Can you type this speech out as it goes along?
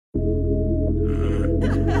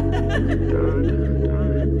Last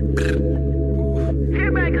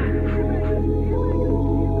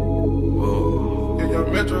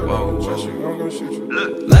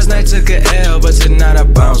night took a L, but tonight I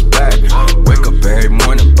bounce back. Wake up every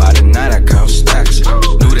morning, by the night I count stacks.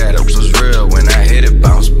 Knew that it was real when I hit it,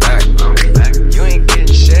 bounce back. You ain't getting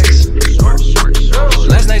checks.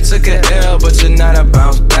 Last night took a L, but tonight I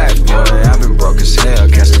bounce back. Boy, I've been broke as hell,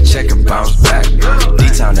 catch the check and bounce back.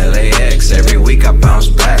 D-Town LAX, every week I bounce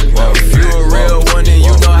back. If you a real one, then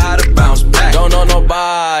you know how to bounce back. Don't know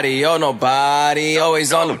nobody, oh nobody,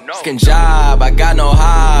 always on the fucking job. I got no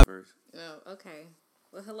hobby. Oh, okay.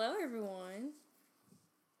 Well, hello everyone.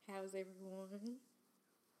 How's everyone?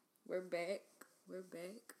 We're back. We're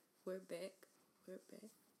back. We're back. We're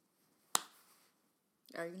back.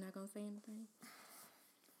 Are you not gonna say anything?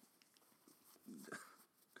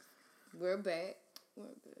 We're back.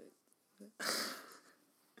 We're back.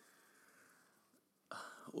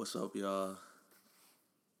 What's up, y'all?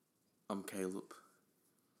 I'm Caleb.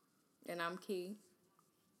 And I'm Key.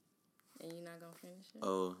 And you're not gonna finish it?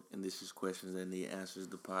 Oh, and this is Questions That Need Answers,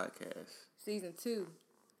 the podcast. Season 2.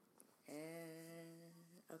 And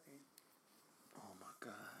okay. Oh my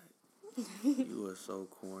God. You are so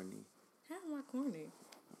corny. How am I corny?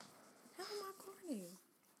 How am I corny?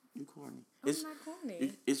 You corny. I'm not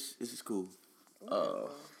corny. It's cool.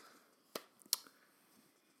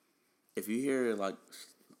 If you hear like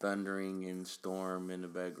thundering and storm in the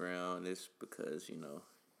background, it's because, you know,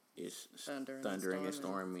 it's thundering and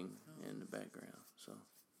storming in the background. So,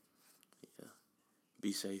 yeah.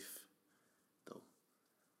 Be safe, though.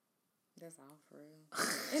 That's all for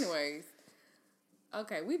real. Anyways.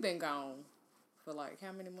 Okay, we've been gone for like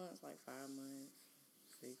how many months? Like 5 months?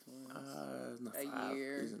 6 months? Not a 5.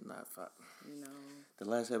 year. It's not 5. You know. The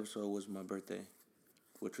last episode was my birthday,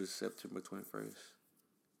 which was September 21st.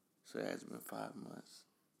 So it hasn't been 5 months.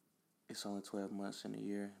 It's only 12 months in a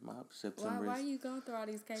year. My September. Why are you going through all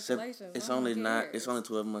these calculations? It's only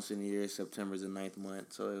 12 months in a year. September's the 9th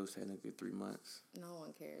month, so it was technically 3 months. No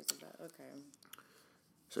one cares about. Okay.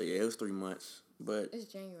 So yeah, it was 3 months, but it's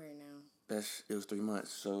January now. It was 3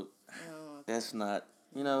 months, so that's not,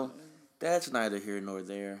 that's neither here nor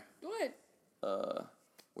there. What?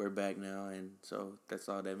 We're back now, and so that's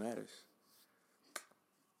all that matters.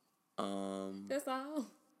 That's all.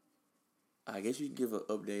 I guess you can give an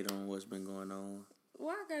update on what's been going on.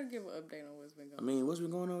 Why I gotta give an update on what's been going on? I mean, what's been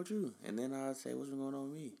going on with you? And then I'll say what's been going on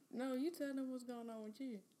with me. No, you tell them what's going on with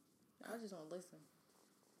you. I just don't listen.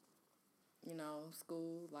 You know,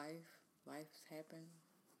 school, life's happen.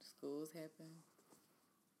 Schools happen.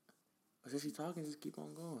 Since you talking, just keep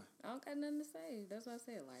on going. I don't got nothing to say. That's what I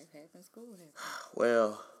said. Life happens, school happens.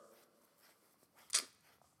 Well,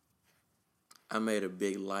 I made a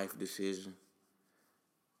big life decision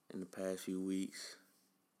in the past few weeks.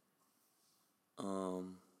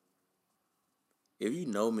 If you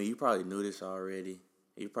know me, you probably knew this already.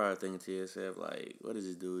 You're probably thinking to yourself, like, what is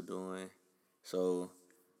this dude doing? So,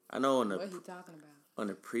 I know what are you talking about? On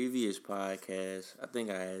the previous podcast, I think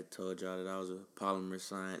I had told y'all that I was a polymer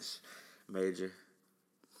science major.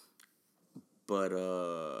 But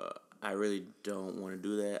I really don't want to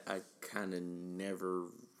do that. I kind of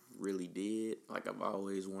never really did. Like, I've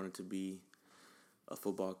always wanted to be a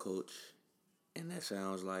football coach. And that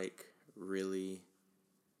sounds like really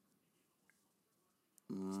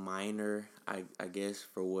minor, I guess,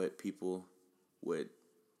 for what people would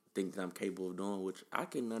think that I'm capable of doing, which I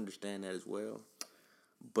can understand that as well.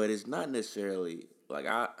 But it's not necessarily, like,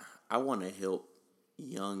 I want to help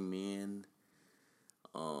young men,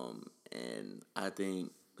 and I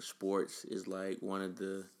think sports is, like, one of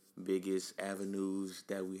the biggest avenues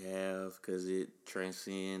that we have because it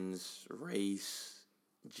transcends race,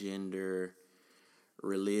 gender,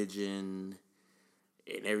 religion,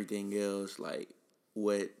 and everything else. Like,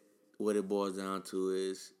 what it boils down to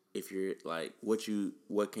is if you're, like, what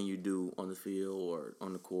can you do on the field or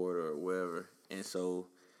on the court or wherever. And so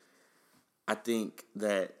I think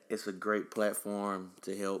that it's a great platform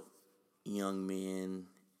to help young men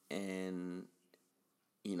and,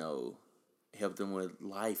 help them with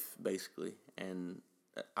life, basically. And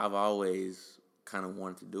I've always kind of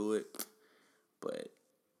wanted to do it, but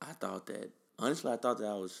I thought that I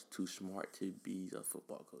was too smart to be a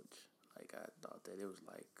football coach. Like, I thought that it was,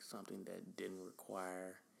 like, something that didn't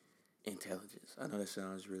require intelligence. I know that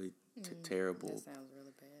sounds really terrible. That sounds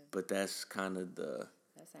really bad. But that's kind of the...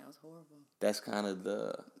 That sounds horrible. That's kind of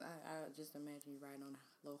the... I just imagine you riding on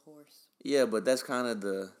a little horse. Yeah, but that's kind of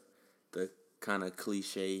the kind of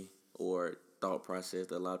cliche or thought process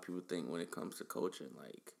that a lot of people think when it comes to coaching.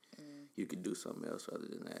 Like, you could do something else other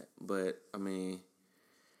than that. But, I mean,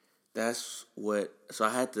 that's what. So I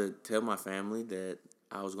had to tell my family that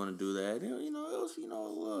I was going to do that. And, it was a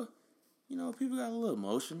little. People got a little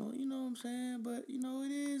emotional. You know what I'm saying? But it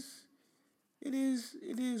is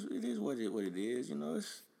what it is.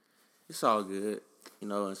 It's all good.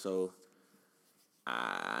 And so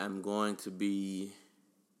I'm going to be,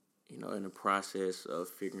 in the process of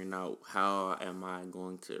figuring out how am I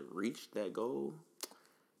going to reach that goal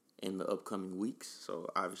in the upcoming weeks. So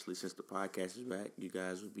obviously, since the podcast is back, you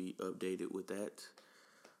guys will be updated with that.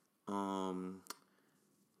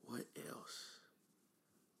 What else?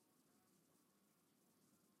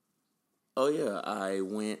 Oh yeah, I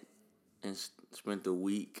went and spent a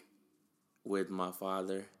week with my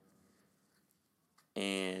father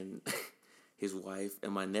and his wife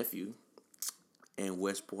and my nephew in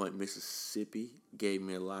West Point, Mississippi. Gave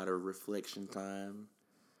me a lot of reflection time.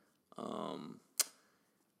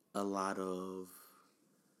 A lot of...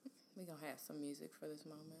 We're going to have some music for this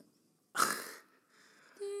moment.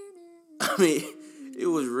 I mean, it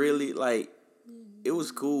was really, it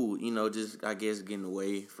was cool, just, I guess, getting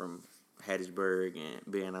away from Hattiesburg and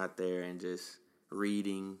being out there and just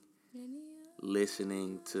reading,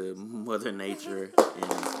 listening to Mother Nature,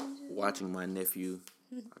 and watching my nephew.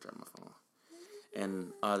 I dropped my phone.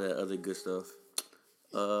 And all that other good stuff.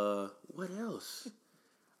 What else?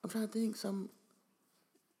 I'm trying to think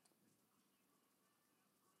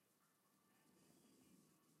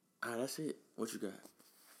that's it. What you got?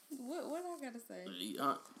 What I gotta say?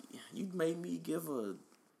 You made me give a...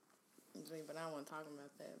 But I don't want to talk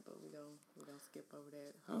about that. But we gonna skip over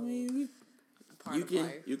that. I mean, part of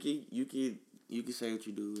life. you could say what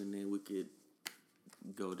you do, and then we could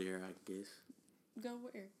go there. I guess. Go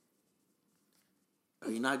where?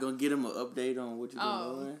 Are you not gonna get him an update on what you've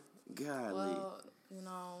been doing? Golly.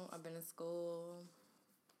 Well, I've been in school.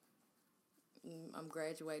 I'm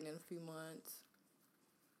graduating in a few months.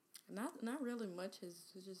 Not really much has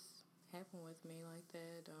just happened with me like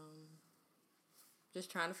that. Just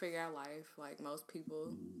trying to figure out life, like most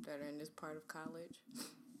people that are in this part of college.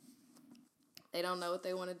 They don't know what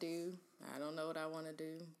they want to do. I don't know what I want to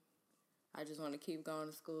do. I just want to keep going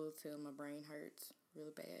to school till my brain hurts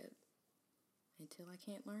really bad. Until I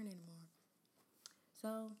can't learn anymore.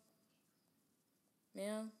 So,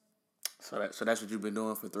 yeah. So that's what you've been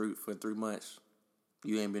doing for 3 months.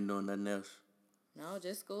 You ain't been doing nothing else. No,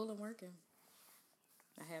 just school and working.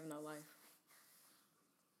 I have no life.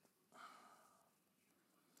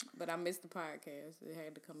 But I missed the podcast. It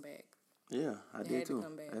had to come back. Yeah, I did too.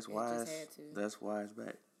 That's why That's why it's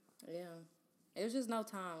back. Yeah. It was just no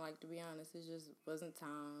time, to be honest. It just wasn't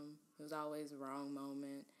time. It was always the wrong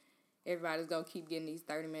moment. Everybody's going to keep getting these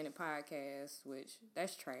 30-minute podcasts, which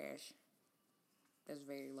that's trash. That's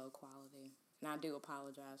very low quality. And I do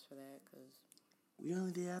apologize for that, because... We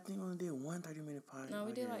only did one 30-minute podcast. No,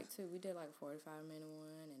 we did two. We did a 45-minute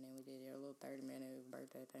one, and then we did a little 30-minute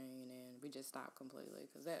birthday thing, and then we just stopped completely,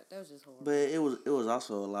 because that was just horrible. But it was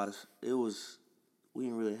also a lot of... We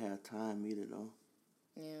didn't really have time either, though.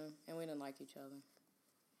 Yeah, and we didn't like each other.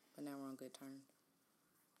 But now we're on good terms.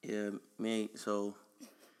 Yeah, me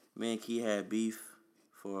and Key had beef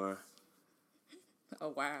for a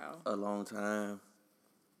long time.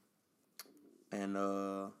 And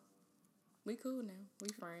we cool now. We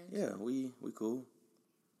friends. Yeah, we cool.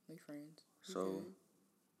 We friends. So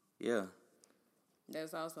yeah.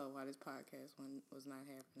 That's also why this podcast was not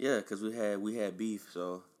happening. Yeah, because we had beef,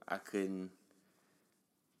 so I couldn't,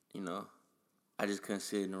 I just couldn't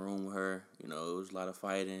sit in the room with her. It was a lot of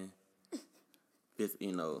fighting.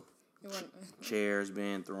 Chairs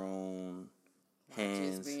being thrown,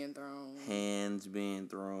 hands being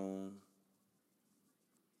thrown,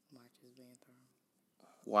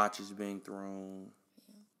 watches being thrown,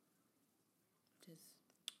 yeah. Just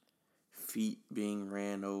feet being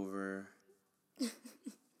ran over. It's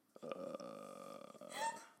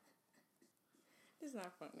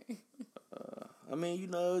not funny. I mean,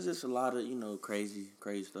 it's just a lot of crazy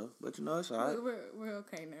stuff, but it's all right. We're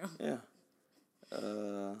okay now. Yeah.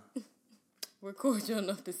 We're cordial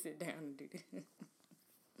enough to sit down and do that.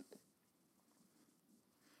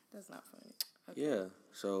 That's not funny. Okay. Yeah,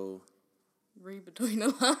 so... Read between the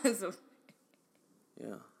lines of...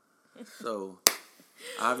 Yeah. So,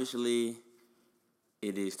 obviously,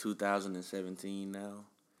 it is 2017 now.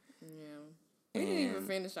 Yeah. We didn't even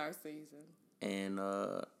finish our season. And,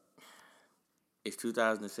 it's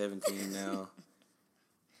 2017 now.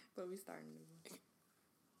 But we starting new.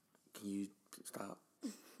 Can you stop?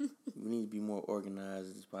 We need to be more organized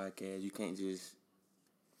in this podcast. You can't just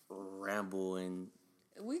ramble and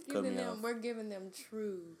we're giving them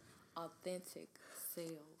true, authentic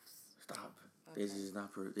selves. Stop. Okay. This is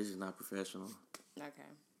not professional. Okay.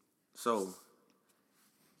 So,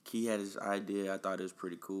 Key had this idea. I thought it was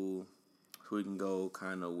pretty cool. So we can go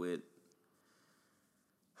kind of with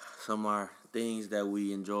some of our things that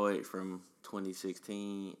we enjoyed from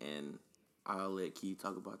 2016, and I'll let Key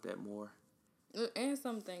talk about that more. And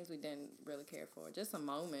some things we didn't really care for. Just some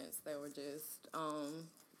moments that were just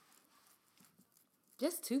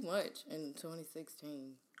too much in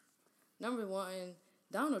 2016. Number one,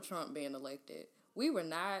 Donald Trump being elected. We were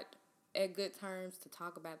not at good terms to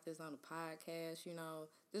talk about this on a podcast, you know.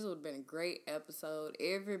 This would have been a great episode.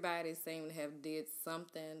 Everybody seemed to have did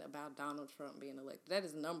something about Donald Trump being elected. That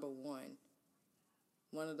is number one.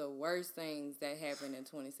 One of the worst things that happened in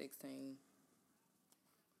 2016.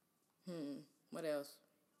 What else?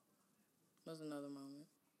 What's another moment?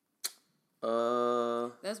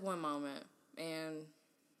 That's one moment. And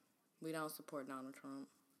we don't support Donald Trump.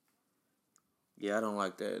 Yeah, I don't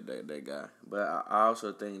like that guy. But I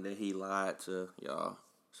also think that he lied to y'all.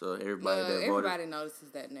 So everybody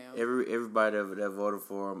notices that now. Everybody that voted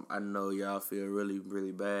for him, I know y'all feel really,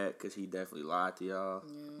 really bad because he definitely lied to y'all.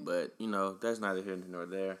 Yeah. But, you know, that's neither here nor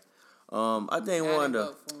there. I think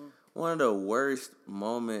one of the worst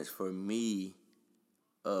moments for me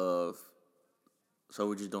so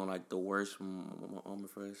we're just doing like the worst moment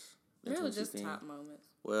for us? Really just top moments.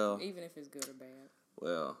 Well. Even if it's good or bad.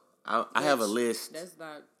 Well, I have a list. That's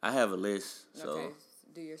not. I have a list. So. Okay,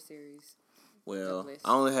 do your series. Well,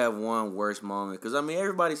 I only have one worst moment. Because, I mean,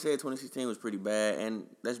 everybody said 2016 was pretty bad. And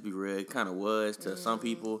let's be real, it kind of was to some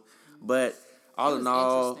people. But all in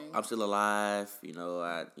all, I'm still alive. You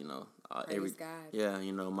know, Praise God. Yeah,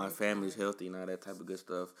 you know, my family's healthy and all that type of good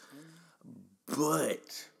stuff.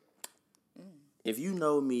 But if you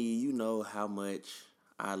know me, you know how much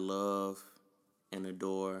I love and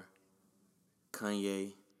adore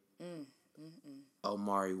Kanye,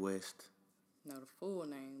 Omari West. No, the full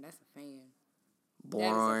name. That's a fan.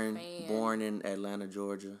 Born in Atlanta,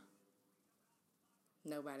 Georgia.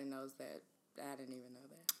 Nobody knows that. I didn't even know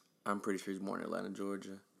that. I'm pretty sure he's born in Atlanta,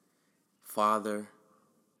 Georgia. Father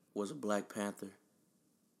was a Black Panther.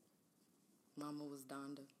 Mama was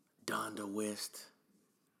Donda. Donda West.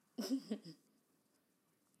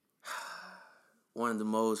 One of the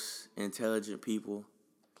most intelligent people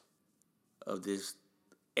of this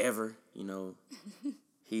ever, you know.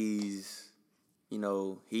 He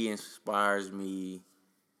inspires me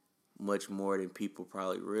much more than people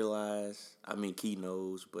probably realize. I mean, Key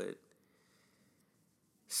knows, but...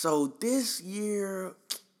 So this year,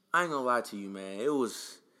 I ain't gonna lie to you, man. It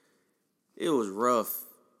was rough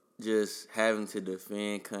just having to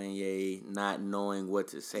defend Kanye, not knowing what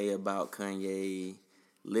to say about Kanye,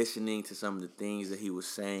 listening to some of the things that he was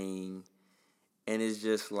saying. And it's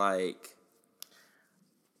just like...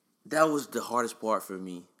 That was the hardest part for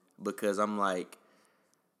me. Because I'm like...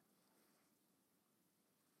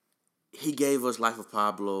 He gave us Life of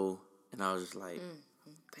Pablo, and I was just like,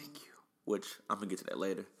 thank you. Which, I'm going to get to that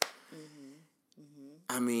later.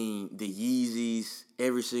 I mean, the Yeezys,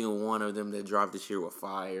 every single one of them that dropped this year were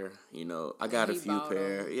fire. You know, I got a few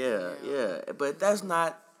pair. Yeah. But that's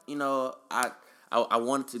not, you know, I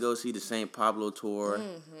wanted to go see the St. Pablo tour.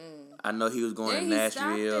 I know he was going to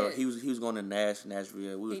Nashville. He was going to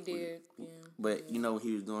Nashville. He did, yeah. But, you know,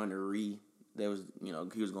 he was doing the there was, you know,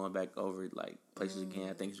 he was going back over, like, places again.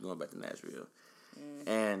 I think he was going back to Nashville.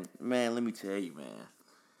 And, man, let me tell you, man.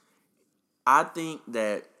 I think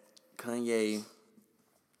that Kanye,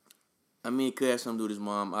 I mean, it could have something to do with his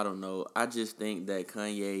mom. I don't know. I just think that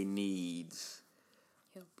Kanye needs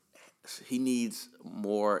help. He needs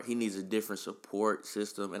more. He needs a different support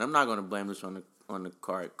system. And I'm not going to blame this on the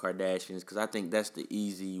Kardashians, because I think that's the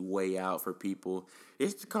easy way out for people.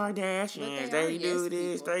 It's the Kardashians. They do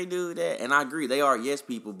this. They do that. And I agree. They are yes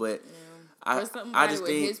people, but... I just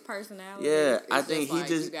think his personality. Yeah, I think he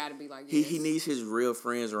just you gotta be like, yes. he needs his real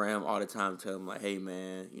friends around him all the time to tell him like, hey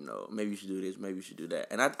man, you know, maybe you should do this, maybe you should do that.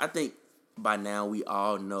 And I think by now we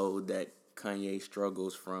all know that Kanye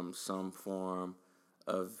struggles from some form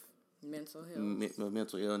of mental illness.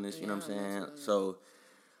 You know what I'm saying? So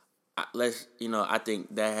I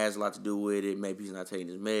think that has a lot to do with it. Maybe he's not taking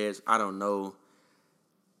his meds. I don't know,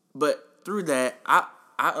 but through that, I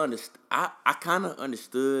kind of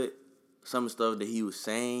understood some of the stuff that he was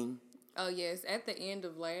saying. Oh, yes. At the end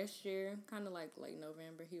of last year, kind of like late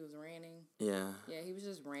November, he was ranting. Yeah. Yeah, he was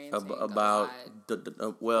just ranting about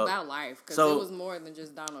about life, because it was more than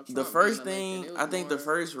just Donald Trump. The first thing, I think the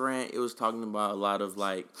first rant, it was talking about a lot of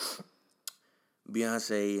like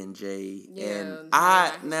Beyonce and Jay. Yeah, and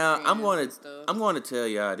I'm going to tell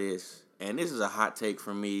y'all this, and this is a hot take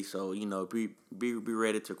from me, so you know, be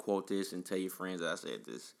ready to quote this and tell your friends that I said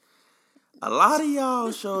this. A lot of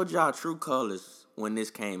y'all showed y'all true colors when this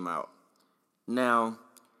came out. Now,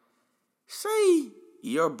 say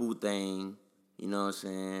your boo thing, you know what I'm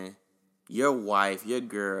saying, your wife, your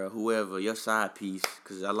girl, whoever, your side piece,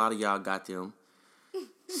 because a lot of y'all got them.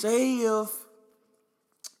 Say if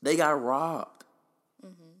they got robbed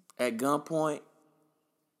at gunpoint,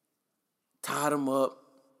 tied them up,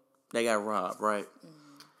 they got robbed, right?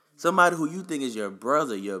 Somebody who you think is your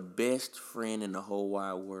brother, your best friend in the whole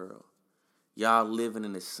wide world. Y'all living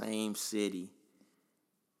in the same city.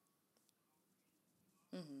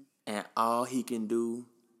 And all he can do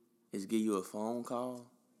is give you a phone call.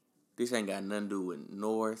 This ain't got nothing to do with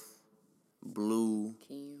North, Blue,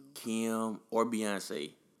 Kim, or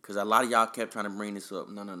Beyonce. Because a lot of y'all kept trying to bring this up.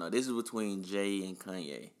 No. This is between Jay and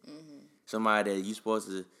Kanye. Somebody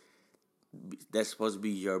that that's supposed to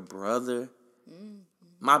be your brother.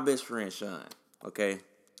 My best friend, Sean, okay?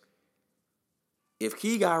 If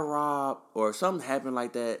he got robbed or something happened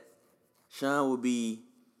like that, Sean would be,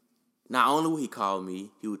 not only would he call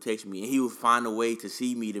me, he would text me, and he would find a way to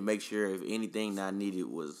see me to make sure if anything that I needed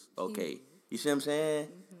was okay. You see what I'm saying?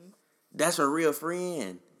 That's a real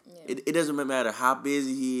friend. Yeah. It doesn't matter how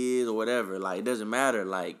busy he is or whatever. Like, it doesn't matter.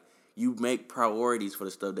 Like, you make priorities for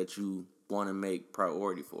the stuff that you want to make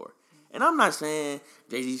priority for. And I'm not saying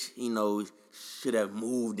Jay-Z, should have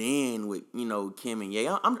moved in with, Kim and Ye.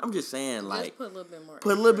 I'm just saying, like, just put a little bit more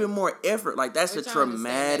Put a little bit more effort. Like, that's a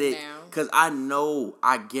traumatic, because I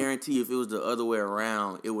guarantee if it was the other way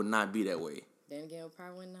around, it would not be that way. Then again, it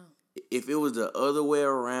probably wouldn't know. If it was the other way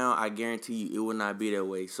around, I guarantee you it would not be that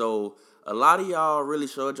way. So, a lot of y'all really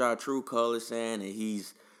showed y'all true colors saying that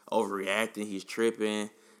he's overreacting, he's tripping.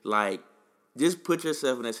 Like, just put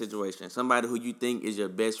yourself in that situation. Somebody who you think is your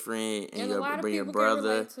best friend and your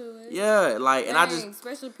brother. Yeah, like, and I just,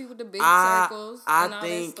 especially people with the big circles and all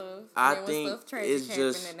that stuff. I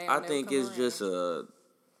think it's just a.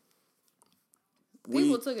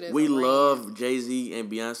 We love Jay-Z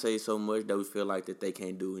and Beyonce so much that we feel like that they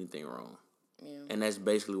can't do anything wrong. Yeah. And that's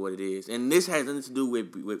basically what it is. And this has nothing to do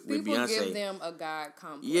with Beyonce. People give them a God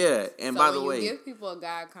complex. Yeah, and by the way, when you give people a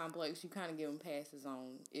God complex, you kind of give them passes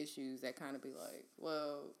on issues that kind of be like,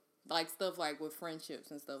 well, like stuff like with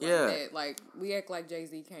friendships and stuff like that. Like, we act like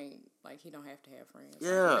Jay-Z can't, like, he don't have to have friends.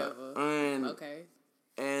 Yeah. Okay.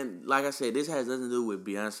 And like I said, this has nothing to do with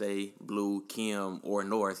Beyonce, Blue, Kim, or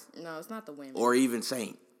North. No, it's not the women. Or even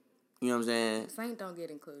Saint. You know what I'm saying? Saint don't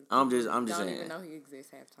get included. I'm just saying. Don't even know he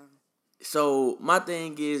exists half time. So my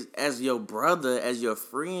thing is, as your brother, as your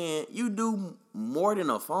friend, you do more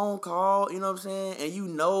than a phone call. You know what I'm saying? And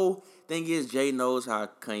thing is, Jay knows how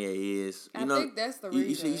Kanye is. I think that's the reason.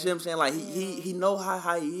 You see what I'm saying? Like he know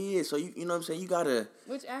how he is. So you know what I'm saying? You gotta.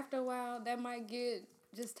 Which after a while, that might get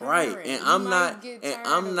just tiring. Right, and I'm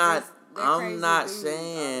not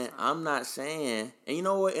saying, and you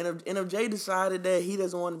know what? And if Jay decided that he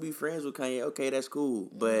doesn't want to be friends with Kanye, okay, that's cool.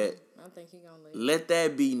 But I don't think he gonna leave. Let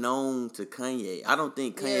that be known to Kanye. I don't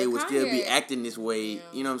think Kanye would still be acting this way. Yeah.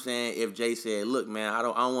 You know what I'm saying? If Jay said, "Look, man, I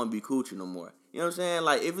don't want to be coochie no more." You know what I'm saying?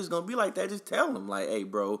 Like, if it's gonna be like that, just tell him, like, "Hey,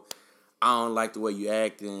 bro, I don't like the way you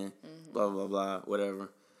acting." Blah blah blah,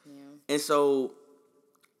 whatever. Yeah. And so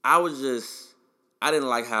I didn't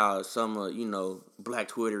like how some Black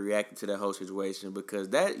Twitter reacted to that whole situation, because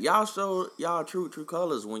that y'all showed y'all true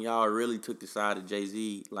colors when y'all really took the side of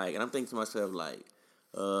Jay-Z. Like, and I'm thinking to myself, like,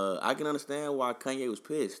 I can understand why Kanye was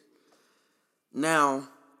pissed. Now,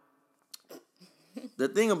 the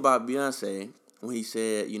thing about Beyonce, when he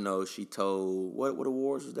said, she told, what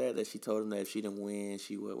awards was that she told him that if she didn't win,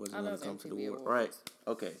 she wasn't going to come to the award. Right.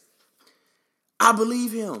 Okay. I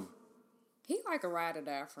believe him. He like a ride or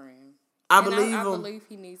die friend. I believe him. I believe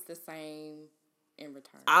he needs the same in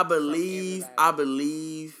return. I believe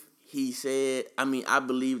he said, I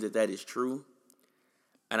believe that is true.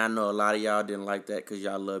 And I know a lot of y'all didn't like that because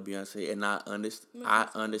y'all love Beyonce, and I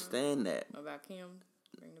understand that. About Kim?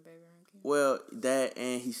 Bring the baby around Kim? Well, that,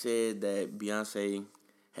 and he said that Beyonce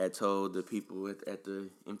had told the people at the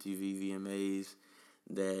MTV VMAs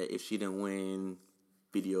that if she didn't win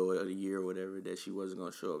Video of the Year or whatever, that she wasn't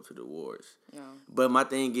going to show up to the awards. No. But my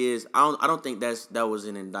thing is, I don't think that was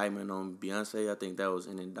an indictment on Beyonce. I think that was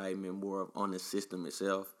an indictment more on the system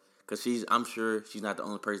itself. Because I'm sure she's not the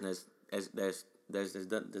only person that's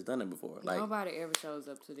done it before. Like, nobody ever shows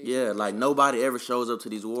up to these. Yeah, like nobody ever shows up to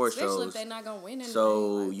these award shows. Especially if they're not gonna win anything.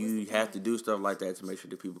 So like, you have to do stuff like that to make sure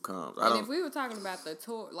that people come. And if we were talking about the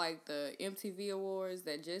tour, like the MTV Awards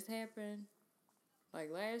that just happened,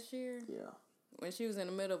 like last year. Yeah. When she was in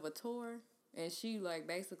the middle of a tour and she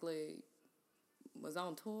basically was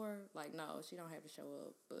on tour, no, she don't have to show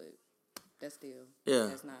up. But that's still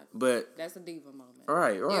that's not. But that's a diva moment.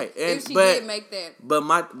 Right. If she did make that. But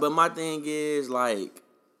my thing is like,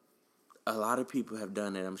 a lot of people have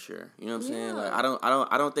done that. I'm sure. You know what I'm saying? Like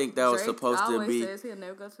I don't think that was supposed to be. Drake always says he'll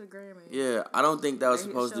never go to the Grammy. Yeah, I don't think that was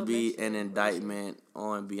supposed to be an indictment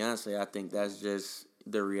on Beyonce. I think that's just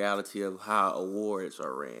the reality of how awards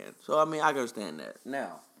are ran. So I mean, I can understand that.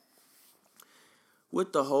 Now,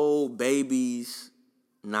 with the whole babies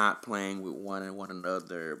not playing with one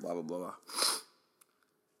another, blah blah blah.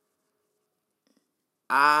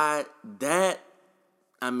 I'm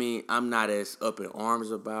not as up in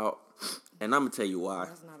arms about, and I'm gonna tell you why.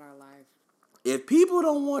 That's not our life. If people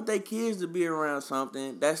don't want their kids to be around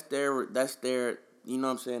something, that's their, you know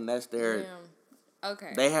what I'm saying? That's their. Yeah.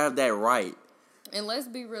 Okay. They have that right. And let's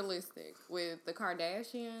be realistic. With the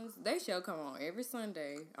Kardashians, they show come on every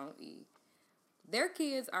Sunday on E. Their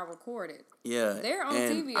kids are recorded. Yeah. They're on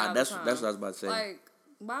TV all the time. That's what I was about to say. Like,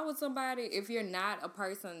 why would somebody, if you're not a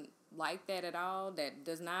person like that at all, that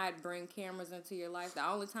does not bring cameras into your life, the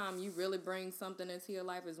only time you really bring something into your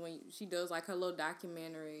life is when she does, like, her little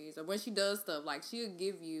documentaries, or when she does stuff, like, she'll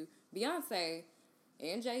give you, Beyonce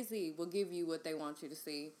and Jay-Z will give you what they want you to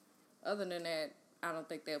see. Other than that, I don't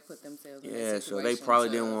think they'll put themselves in that situation. So they probably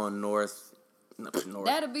didn't want North.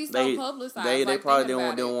 That'd be so publicized. They probably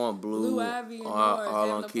didn't want Blue Ivy and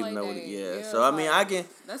all on keeping up with it. Yeah. So I mean,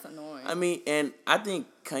 that's annoying. I mean, and I think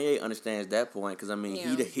Kanye understands that point because I mean,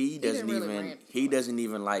 he doesn't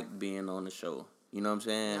even like being on the show. You know what I'm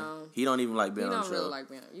saying? No. He don't even like being on the show. He don't really like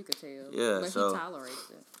being. You could tell. Yeah. But he tolerates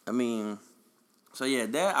it. I mean, so yeah,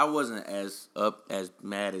 that I wasn't as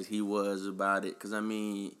mad as he was about it because I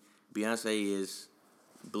mean, Beyonce is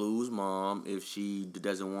Blue's mom if she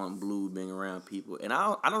doesn't want Blue being around people, and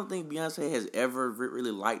I don't think Beyonce has ever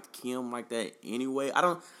really liked Kim like that anyway. I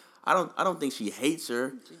don't think she hates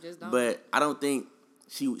her. She just don't. But I don't think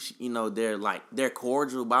she you know they're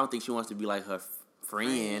cordial, but I don't think she wants to be like her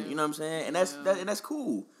friend. You know what I'm saying? And that's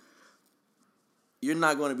cool. You're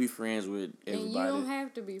not going to be friends with everybody, and you don't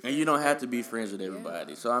have to be. And you don't have to be friends with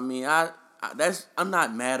everybody. Yeah. So I mean, I'm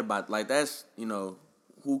not mad about like that's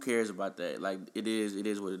who cares about that? Like it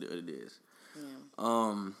is what it is.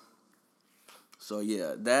 Yeah. So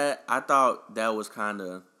yeah, that I thought that was kind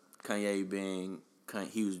of Kanye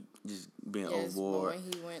he was just being overboard. When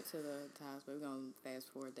he went to the hospital, we're gonna fast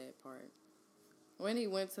forward that part. When he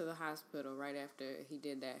went to the hospital right after he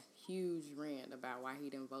did that huge rant about why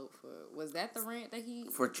he didn't vote for it, was that the rant that he?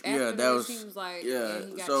 That was. He was like, he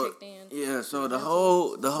got checked in. Yeah. So the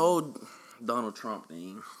whole Donald Trump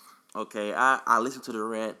thing. Okay, I listened to the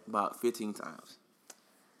rant about 15 times.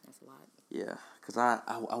 That's a lot. Yeah, because I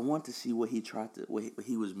want to see what he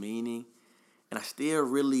was meaning, and I still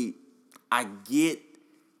I get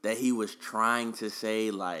that he was trying to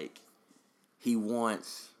say like he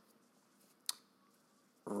wants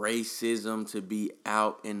racism to be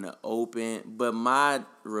out in the open, but my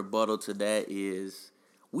rebuttal to that is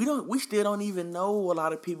we still don't even know a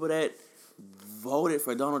lot of people that voted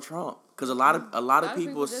for Donald Trump. Because a lot of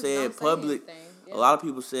people said publicly,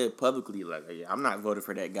 like, yeah, I'm not voting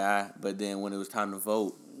for that guy. But then when it was time to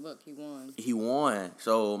vote, look, he won. He won.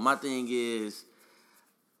 So my thing is,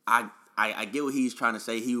 I get what he's trying to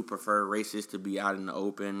say. He would prefer racists to be out in the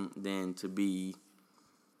open than to be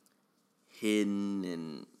hidden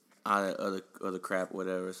and all that other crap,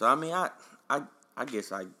 whatever. So I mean, I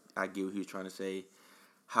guess I get what he was trying to say.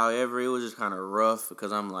 However, it was just kind of rough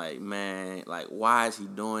because I'm like, man, like, why is he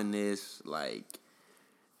doing this? Like,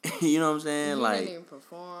 you know what I'm saying? He like, didn't even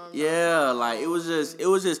perform. Yeah, like it was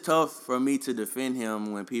just tough for me to defend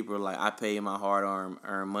him when people are like, I paid my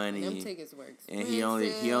hard-earned money. Them tickets were expensive. And he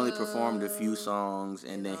only performed a few songs,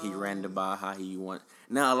 and then he ranted about how he want.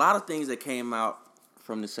 Now, a lot of things that came out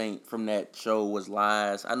from that show was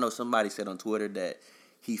lies. I know somebody said on Twitter that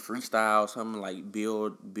he freestyled something like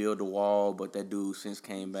build the wall, but that dude since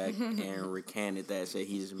came back and recanted that. Said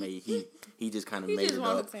he just kind of made it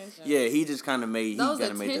up. Attention. Yeah, he just kind of made those he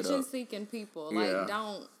kind of made it up. Attention seeking people, like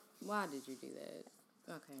why did you do that?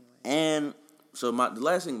 Okay, anyway. And so the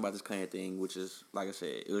last thing about this Kanye thing, which is like I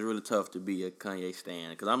said, it was really tough to be a Kanye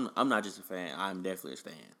stan because I'm not just a fan, I'm definitely a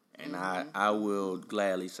stan, and I will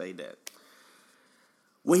gladly say that.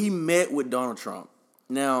 When he met with Donald Trump.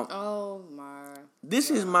 Now, oh my!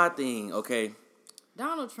 This is my thing, okay?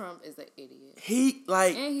 Donald Trump is an idiot.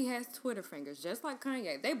 And he has Twitter fingers, just like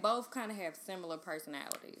Kanye. They both kind of have similar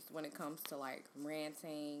personalities when it comes to like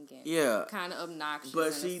ranting and kind of obnoxious.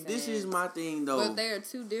 But see, this is my thing though. But they are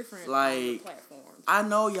two different platforms. I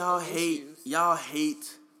know y'all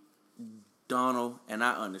hate Donald, and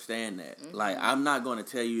I understand that. Mm-hmm. Like, I'm not going to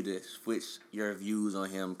tell you to switch your views on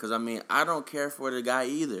him, because, I mean, I don't care for the guy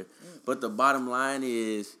either. But the bottom line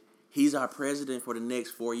is, he's our president for the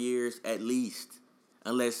next 4 years at least,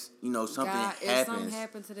 unless, something happens. If something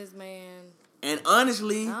happened to this man... And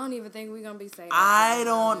honestly, I don't even think we're going to be safe. I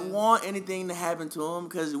don't want anything to happen to him,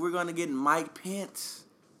 because we're going to get Mike Pence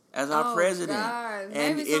as our president. God.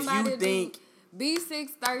 And maybe if you think...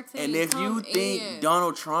 B613. And if you think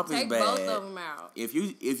Donald Trump is bad, take both of them out. If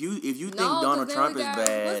you think Donald Trump is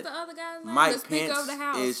bad, what's the other guy's name? Mike Pence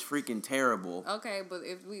is freaking terrible. Okay, but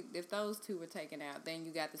if those two were taken out, then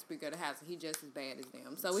you got the Speaker of the House, and he's just as bad as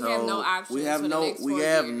them. So we have no options. We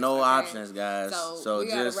have no options, guys. So we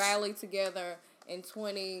got to rally together in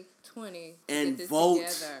 2020 and get vote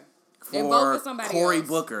together. For somebody Cory else.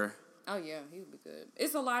 Booker. Oh yeah, he would be good.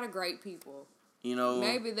 It's a lot of great people.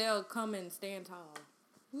 Maybe they'll come and stand tall.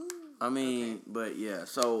 Woo. I mean, But yeah,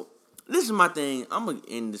 so this is my thing. I'm going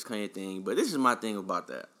to end this kind of thing, but this is my thing about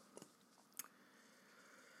that.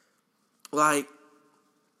 Like,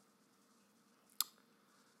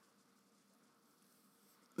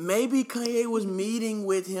 maybe Kanye was meeting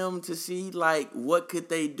with him to see, like, what could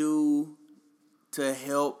they do to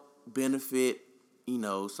help benefit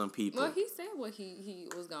some people. Well, he said what he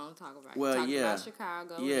was going to talk about. Well, he talked about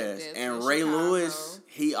Chicago. Yes, and Ray Lewis,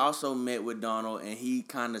 he also met with Donald, and he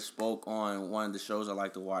kind of spoke on one of the shows I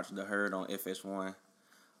like to watch, The Herd on FS1.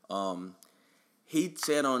 He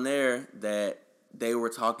said on there that they were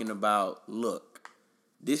talking about, look,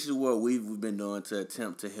 this is what we've been doing to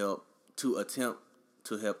attempt to help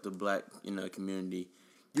the black community.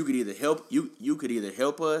 You could either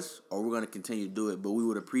help us, or we're going to continue to do it, but we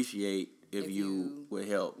would appreciate if you would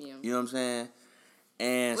help. Yeah. You know what I'm saying?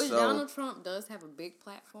 And which Donald Trump does have a big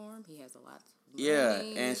platform. He has a lot of money. Yeah,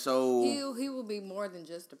 and so... He will be more than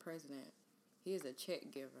just a president. He is a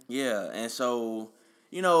check giver. Yeah, and so,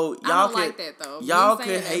 y'all I don't like that, though. Y'all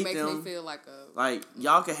could hate makes them. Me feel like a... Like,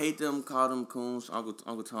 y'all could hate them, call them coons,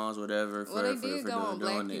 Uncle Toms, whatever. Well, they did go on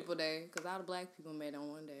Black People Day, because all the black people met on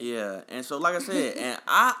one day. Yeah, and so, like I said, and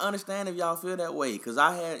I understand if y'all feel that way, because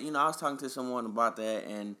I was talking to someone about that,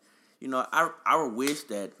 and... I wish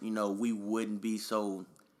that, we wouldn't be so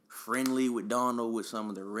friendly with Donald with some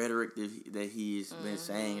of the rhetoric that he's been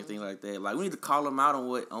saying and things like that. Like, we need to call him out on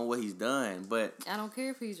what he's done, but... I don't care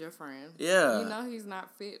if he's your friend. Yeah. He's not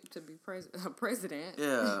fit to be president.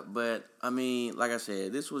 Yeah, but, I mean, like I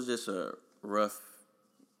said, this was just a rough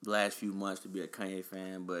last few months to be a Kanye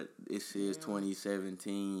fan, but this is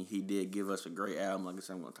 2017. He did give us a great album. Like I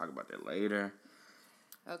said, I'm going to talk about that later.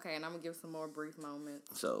 Okay, and I'm going to give some more brief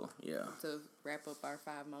moments. So, yeah. To wrap up our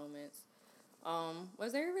 5 moments.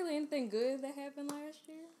 Was there really anything good that happened last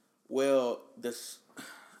year? Well,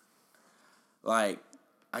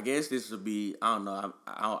 I guess this would be, I don't know,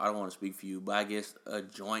 I don't want to speak for you, but I guess a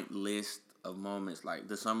joint list of moments. Like,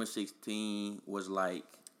 the Summer 16 was like...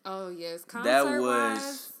 Oh, yes.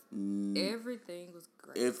 Concert-wise, everything was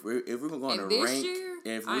great. If we're going to this rank... year,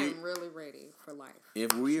 I am really ready for life.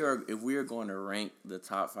 If we are going to rank the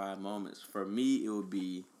top 5 moments, for me, it would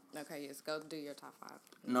be... Okay, yes, go do your top 5.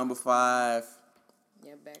 Number 5...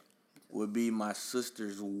 Yeah, back. Would be my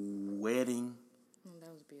sister's wedding.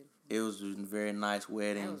 That was beautiful. It was a very nice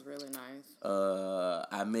wedding. That was really nice.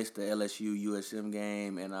 I missed the LSU USM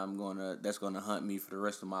game, and that's gonna hunt me for the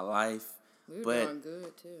rest of my life. We were doing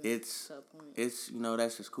good too. It's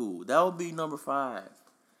that's just cool. That would be number 5.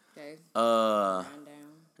 Okay. Down.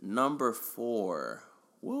 Number 4.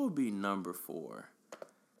 What would be number 4?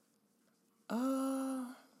 I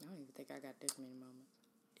don't even think I got this many moments.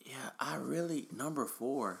 Yeah, number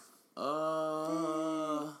 4.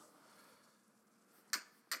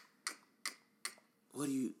 What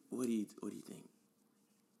do you think?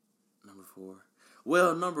 Number 4.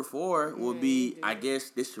 Well, number 4 would be, I guess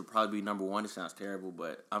this should probably be number 1. It sounds terrible,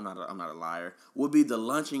 but I'm not a liar. Would be the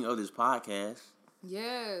launching of this podcast.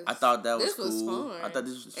 Yes. I thought that was cool. This was fun. I thought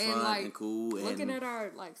this was fun and cool. Looking at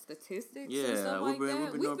our statistics and stuff like that.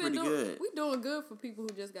 We've been doing pretty good. We're doing good for people who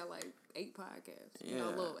just got 8 podcasts. Yeah.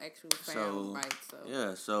 Little actual sound bites. So.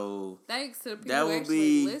 Yeah, so thanks to the people who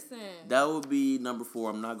actually listen. That would be number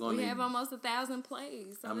 4. I'm not going to... We have almost 1,000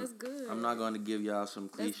 plays, so that's good. I'm not going to give y'all some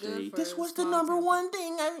cliche. This was the number 1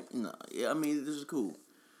 thing. This is cool.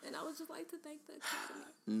 And I would just like to thank the Academy.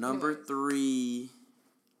 Number 3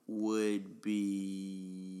 would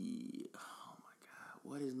be... Oh, my God.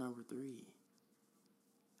 What is number 3?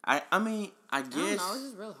 I guess... I don't know. It's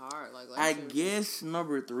just real hard. I guess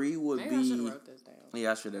number 3 would maybe be... I should have wrote this down.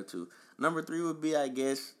 Yeah, I should have too. Number 3 would be, I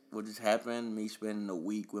guess, what just happened, me spending a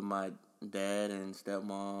week with my dad and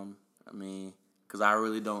stepmom. Because I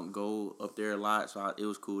really don't go up there a lot, so it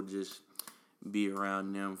was cool to just be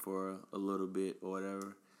around them for a little bit or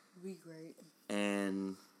whatever. We great.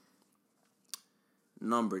 And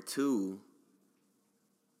number 2,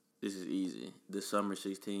 this is easy. The Summer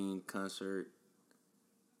 16 concert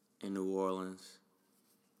in New Orleans.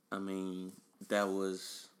 I mean, that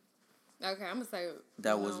was... Okay, I'm going to say...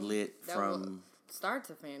 That was lit from... Start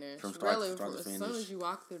to finish. From start to finish. As soon as you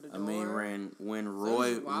walk through the door. I mean, when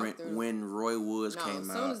Roy Woods came out. as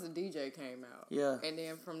soon as the DJ came out. Yeah. And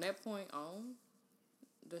then from that point on,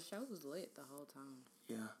 the show was lit the whole time.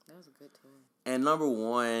 Yeah. That was a good tour. And number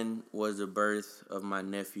 1 was the birth of my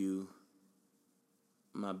nephew,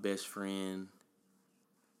 my best friend,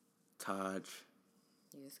 Taj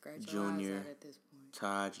Scratch Jr. your eyes out at this point.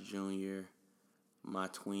 Taj Jr., my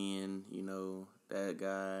twin, that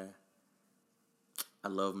guy. I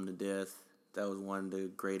love him to death. That was one of the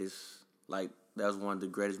greatest,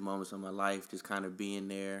 moments of my life, just kind of being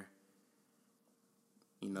there,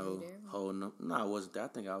 holding up. No, I wasn't there. I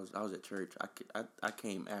think I was at church. I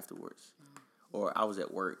came afterwards. Or I was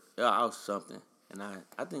at work. I was something. And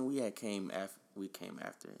I think we came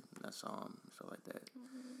after and I saw him and stuff like that.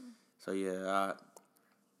 Mm-hmm. So yeah,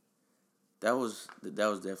 that was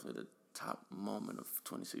definitely the top moment of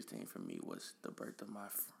 2016 for me, was the birth of my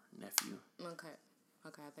nephew.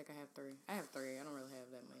 Okay, I think I have 3. I have 3. I don't really have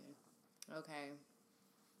that many. Okay.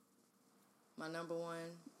 My number 1,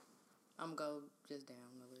 I'm going to go just down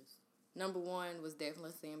the list. Number 1 was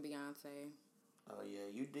definitely seeing Beyonce. Oh, yeah,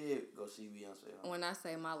 you did go see Beyonce. Huh? When I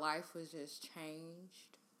say my life was just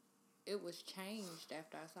changed, it was changed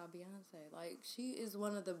after I saw Beyonce. Like, she is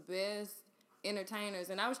one of the best entertainers.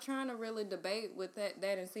 And I was trying to really debate with that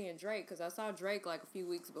and seeing Drake, because I saw Drake like a few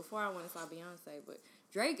weeks before I went and saw Beyonce. But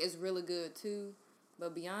Drake is really good, too.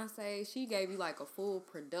 But Beyonce, she gave you like a full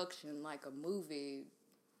production, like a movie,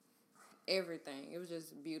 everything. It was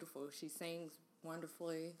just beautiful. She sings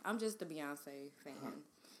wonderfully. I'm just a Beyonce fan,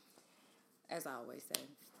 as I always say.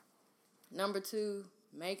 Number 2,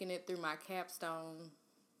 making it through my capstone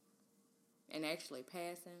and actually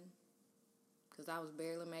passing, because I was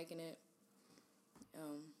barely making it.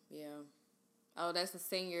 Yeah. Oh, that's a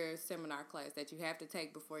senior seminar class that you have to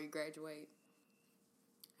take before you graduate.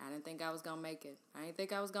 I didn't think I was going to make it. I didn't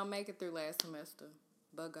think I was going to make it through last semester.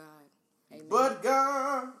 But God. Amen. But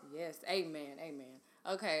God. Yes. Amen.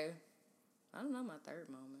 Okay. I don't know my third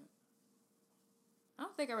moment. I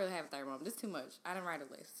don't think I really have a third moment. This is too much. I didn't write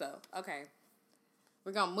a list. So, okay.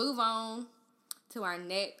 We're going to move on to our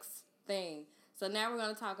next thing. So now we're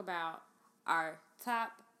going to talk about our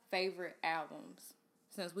top favorite albums.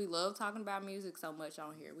 Since we love talking about music so much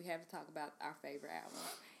on here, we have to talk about our favorite albums.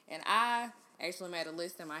 And I actually made a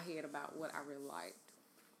list in my head about what I really liked.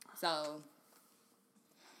 So,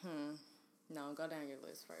 no, go down your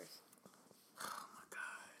list first. Oh, my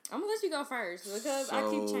God. I'm going to let you go first because I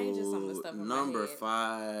keep changing some of the stuff in my head. Number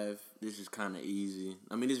 5, this is kind of easy.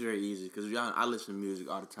 I mean, it's very easy because I listen to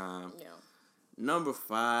music all the time. Yeah. Number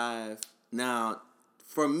 5, now,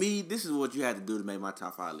 for me, this is what you had to do to make my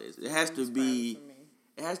top 5 list. It has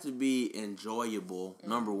to be enjoyable,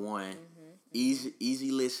 number 1.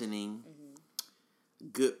 Easy listening,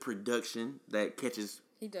 good production that catches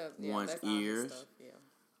one's ears,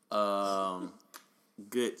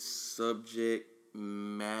 good subject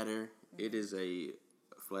matter. It is a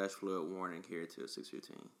flash flood warning here till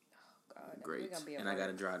 6:15. Oh, God, great, and I got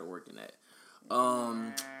to drive to work in that.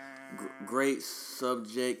 Great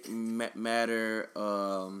subject matter.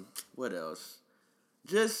 What else?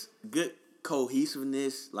 Just good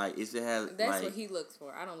cohesiveness. Like, it has. That's what he looks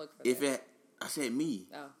for. I don't look for that. I said me.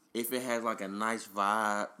 Oh. If it has like a nice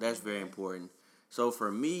vibe, that's very important. So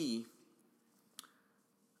for me,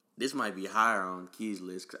 this might be higher on Key's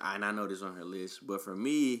list, and I know this on her list. But for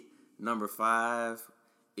me, number 5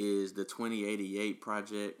 is the 2088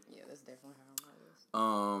 project. Yeah, that's definitely higher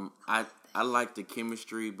on my list. I like the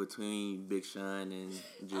chemistry between Big Sean and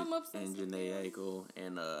Jhené Aiko,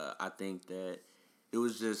 and I think that it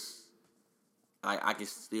was just. I can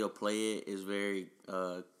still play it. It's very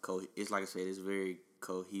it's like I said, it's very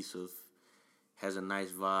cohesive. Has a nice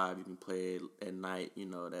vibe. You can play it at night,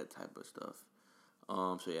 that type of stuff.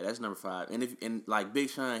 So yeah, that's number 5. And like Big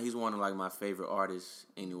Sean, he's one of like my favorite artists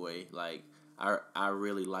anyway. Like I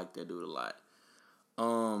really like that dude a lot.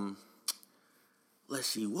 Let's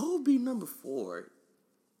see, what would be number 4?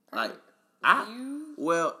 Like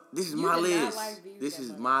this is my list. This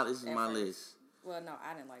is my list. Well, no,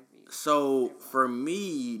 I didn't like Views. So for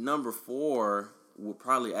me, number 4 would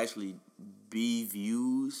probably actually be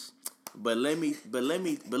Views. But let me.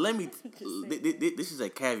 This is a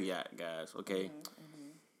caveat, guys. Okay.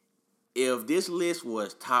 If this list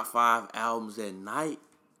was top 5 albums at night,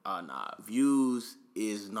 nah, Views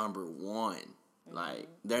is number one. Like,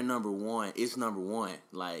 they're number one. It's number one.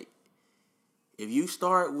 Like, if you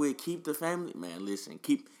start with Keep the Family, man, listen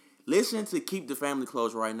to Keep the Family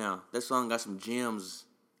Close right now. That song got some gems.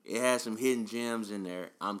 It has some hidden gems in there.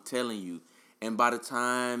 I'm telling you. And by the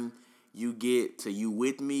time you get to You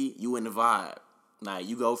With Me, you in the vibe. Like,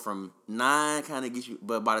 you go from 9 kind of gets you,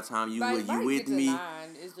 but by the time you with me, 9,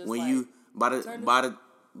 it's just when like, you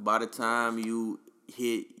by the time you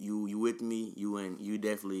hit you with me, you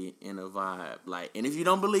definitely in a vibe. Like, and if you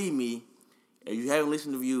don't believe me, if you haven't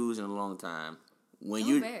listened to Views in a long time, when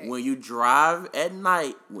you drive at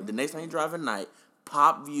night, the next time you drive at night,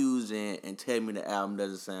 pop Views in and tell me the album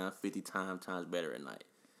doesn't sound 50 times better at night.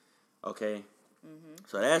 Okay,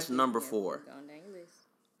 so that's number 4.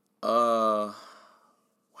 Wow,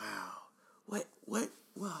 what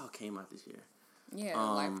all came out this year? Yeah,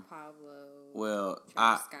 Life of Pablo. Well,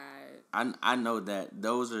 I know that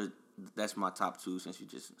that's my top 2 since you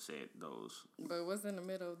just said those. But what's in the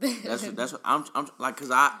middle of that? That's what I'm like,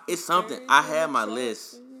 cause it's something. I had my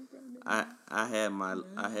list. I had my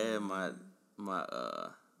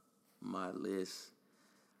list.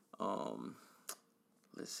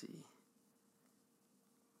 Let's see.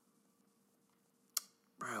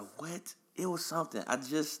 Bro, what? It was something.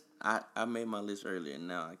 I made my list earlier and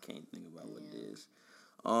now I can't think about what it is.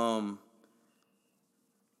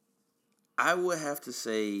 I would have to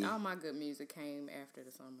say all my good music came after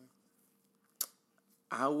the summer.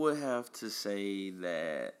 I would have to say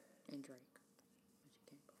that And Drake.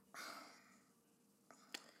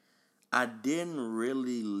 I didn't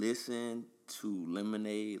really listen to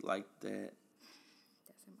Lemonade like that.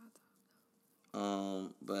 That's in my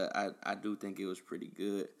top. But I do think it was pretty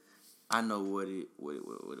good. I know what it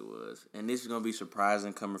was, and this is gonna be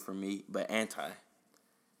surprising coming from me, but Anti.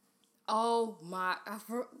 Oh my!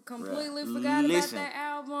 Completely forgot about that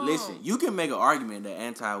album. Listen, you can make an argument that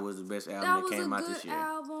Anti was the best album that came out this year.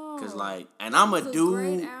 Album. Cause like, and I'm a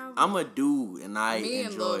dude, and I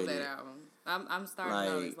enjoyed that it. album. I'm starting to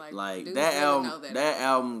notice like dudes that really album. know That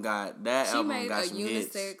album got some unisex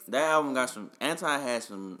hits. That album got some. Anti had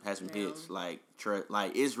some hits. Like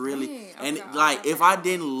it's really if I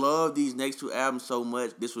didn't love these next 2 albums so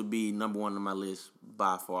much, this would be number 1 on my list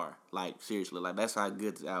by far. Like seriously, like that's how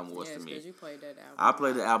good this album was to me. You played that album. I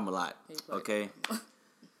played the album a lot. Okay.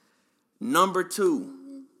 Number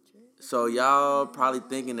 2. So y'all probably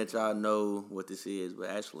thinking that y'all know what this is, but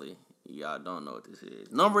actually y'all don't know what this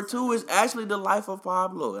is. Number 2 is actually The Life of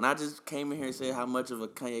Pablo. And I just came in here and said how much of a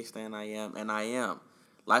Kanye stan I am. And I am.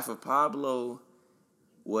 Life of Pablo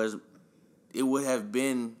it would have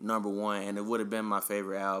been number 1. And it would have been my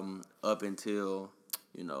favorite album up until,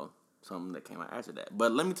 something that came out after that.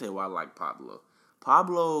 But let me tell you why I like Pablo.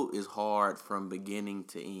 Pablo is hard from beginning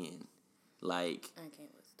to end. Like, I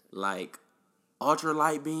can't listen to it. Like, Ultra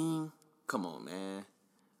Light Beam. Come on, man.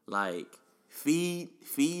 Like,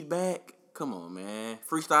 Feedback. Come on, man.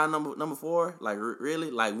 Freestyle number 4. Like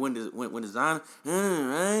really? Like when designer.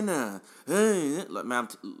 Like, man,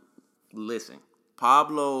 listen.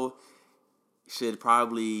 Pablo should have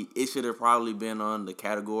probably been on the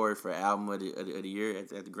category for album of the year at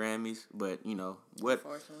the Grammys. But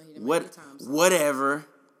whatever.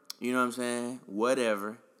 You know what I'm saying?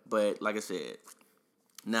 Whatever. But like I said,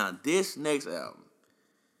 now this next album.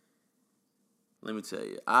 Let me tell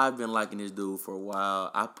you, I've been liking this dude for a while.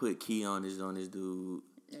 I put key on this dude.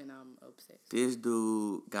 And I'm obsessed. This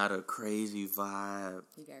dude got a crazy vibe.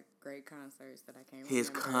 He got great concerts that I can't remember. His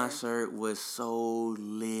concert was so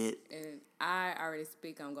lit. And I already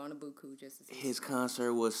speak on going to Buku just to see his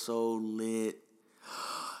concert was so lit.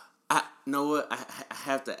 I know what? I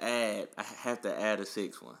have to add a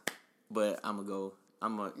 6th one. But I have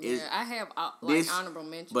honorable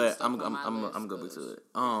mentions. But I'm gonna go to it. It's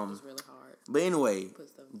really hard. But anyway,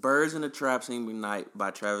 Birds in the Trap Sing Night by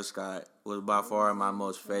Travis Scott was by far my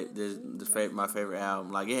my favorite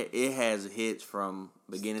album. Like it has hits from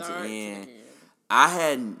beginning to end. I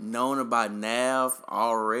had known about Nav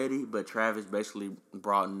already, but Travis basically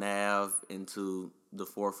brought Nav into the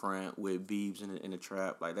forefront with Biebs in the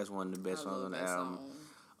Trap. Like that's one of the best songs on the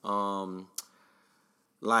album.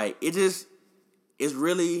 Like it was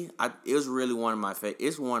really one of my favorite.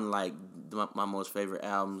 It's one like my most favorite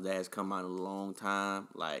albums that has come out in a long time.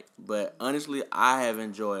 Like, but honestly, I have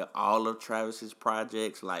enjoyed all of Travis's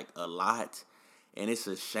projects like a lot, and it's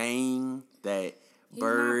a shame that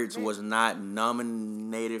Birds was not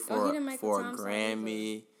nominated for a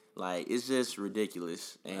Grammy. Like, it's just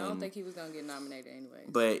ridiculous. And I don't think he was gonna get nominated anyway.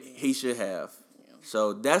 But he should have.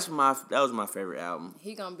 So that was my favorite album.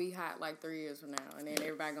 He gonna be hot like 3 years from now, and then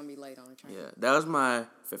everybody gonna be late on the train. Yeah, that was my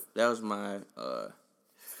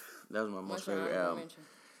That was my most What's your favorite honorable album. mention?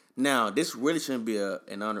 Now, this really shouldn't be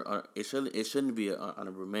an honor. It shouldn't be an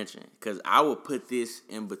honorable mention because I would put this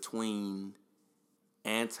in between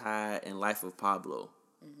Anti and Life of Pablo.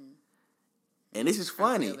 And this is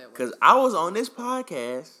funny that way. because I was on this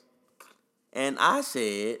podcast and I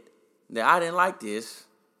said that I didn't like this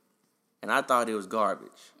and I thought it was garbage.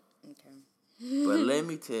 Okay. But let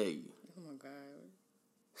me tell you, Oh my God.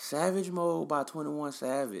 Savage Mode by 21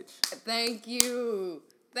 Savage. Thank you.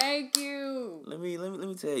 Thank you. Let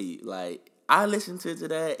me tell you, like, I listened to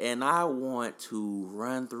that and I want to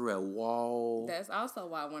run through a wall. That's also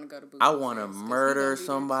why I want to go to Booty I want to Fest, 'cause he murder gonna be there too.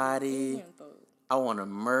 somebody. He gonna throw- I want to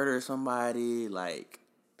murder somebody. Like,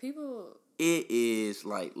 People it is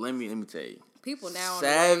like, let me tell you. now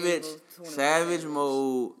Savage, on the wave of 21 Savage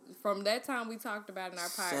Mode. From that time we talked about in our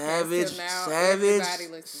podcast Savage, till now, everybody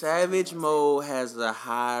listens Savage to 21 Mode has a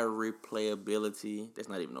high replayability. That's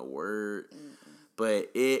not even a word,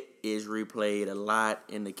 but it is replayed a lot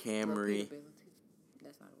in the Camry. Repeatability.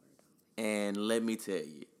 That's not a word. And let me tell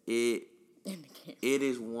you, it In the Camry. it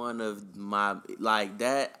is one of my like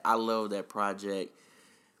that. I love that project.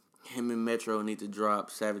 Him and Metro need to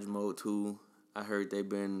drop Savage Mode 2. I heard they've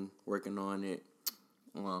been working on it.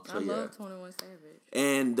 So I love 21 Savage.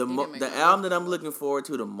 And the make the no album that I'm looking forward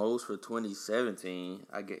to the most for 2017,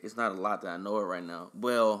 I get it's not a lot that I know it right now.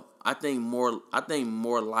 Well, I think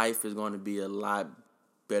more Life is going to be a lot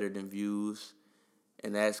better than Views,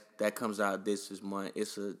 and that comes out this month.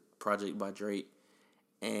 It's a project by Drake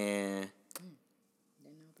and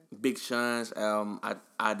Big Sean's album.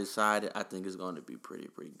 I decided I think it's going to be pretty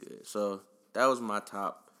good. So that was my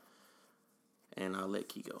top, and I'll let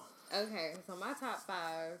Key go. Okay, so my top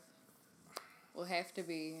 5 will have to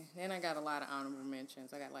be. Then I got a lot of honorable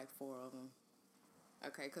mentions. I got like 4 of them.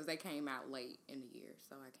 Okay, because they came out late in the year,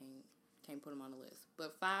 so I can't put them on the list.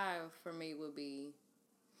 But 5 for me would be.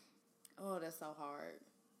 Oh, that's so hard.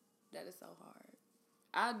 That is so hard.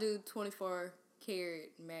 I'll do 24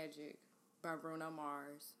 Karat Magic by Bruno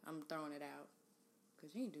Mars. I'm throwing it out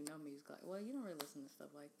because you ain't do no music like. Well, you don't really listen to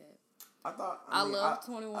stuff like that. I love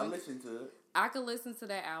 21. I listened to it. I could listen to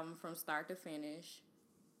that album from start to finish,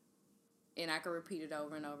 and I could repeat it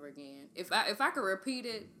over and over again. If I could repeat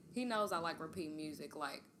it, he knows I like repeat music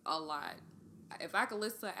like a lot. If I could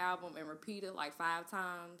listen to an album and repeat it like 5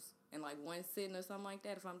 times in like one sitting or something like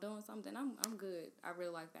that, if I'm doing something, I'm good. I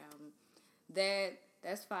really like the album.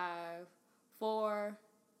 That's 5. 4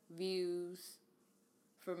 Views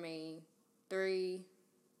for me. 3.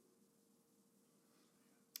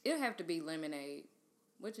 It'll have to be Lemonade,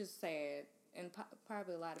 which is sad. And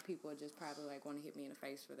probably a lot of people are just probably like want to hit me in the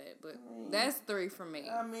face for that. But that's 3 for me.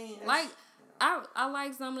 I mean, like I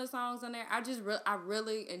like some of the songs on there. I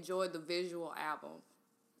really enjoyed the visual album.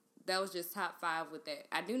 That was just top 5 with that.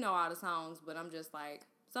 I do know all the songs, but I'm just like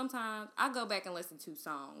sometimes I go back and listen to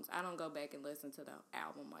songs. I don't go back and listen to the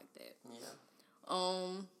album like that.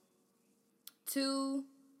 Yeah. 2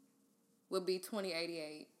 would be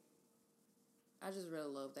 2088. I just really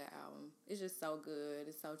love that album. It's just so good.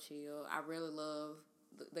 It's so chill. I really love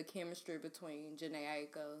the chemistry between Jhené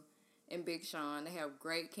Aiko and Big Sean. They have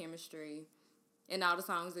great chemistry. And all the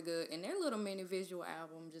songs are good. And their little mini visual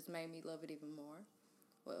album just made me love it even more.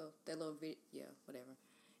 Well, that little whatever.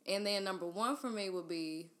 And then number 1 for me would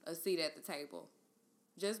be A Seat at the Table.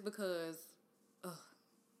 Just because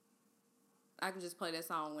I can just play that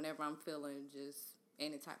song whenever I'm feeling just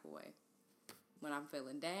any type of way. When I'm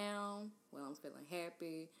feeling down, when I'm feeling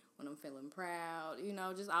happy, when I'm feeling proud,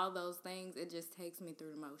 just all those things, it just takes me through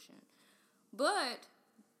the motion. But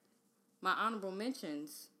my honorable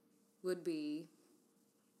mentions would be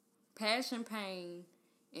Passion, Pain,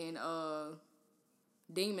 and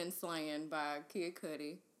Demon Slaying by Kid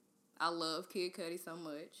Cudi. I love Kid Cudi so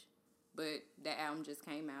much, but that album just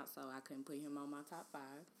came out, so I couldn't put him on my top 5.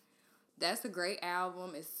 That's a great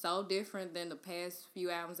album. It's so different than the past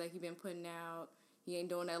few albums that he's been putting out. He ain't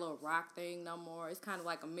doing that little rock thing no more. It's kind of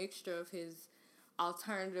like a mixture of his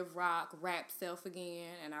alternative rock, rap self again,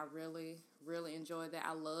 and I really, really enjoyed that.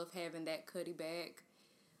 I love having that Cudi back.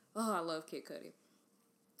 Oh, I love Kid Cudi.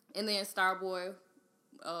 And then Starboy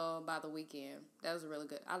by The Weeknd. That was really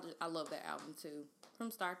good. I love that album too,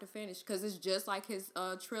 from start to finish, because it's just like his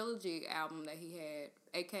trilogy album that he had,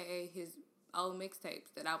 a.k.a. his old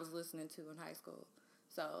mixtapes that I was listening to in high school.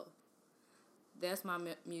 So that's my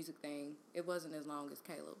music thing. It wasn't as long as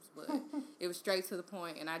Caleb's, but it was straight to the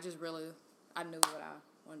point, and I just really, I knew what I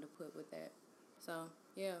wanted to put with that. So,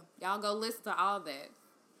 yeah. Y'all go listen to all that.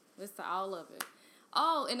 Listen to all of it.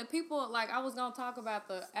 Oh, and the people, like, I was going to talk about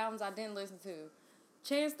the albums I didn't listen to.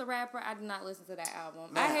 Chance the Rapper, I did not listen to that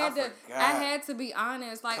album. Man, I forgot. had to be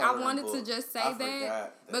honest. Like, I Coloring wanted Book. to just say I that forgot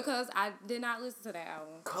that. because I did not listen to that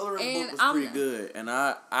album. Coloring And Book was I'm- pretty good, and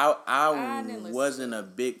I didn't listen wasn't to a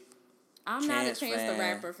big I'm not a Chance the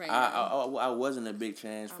Rapper fan. I wasn't a big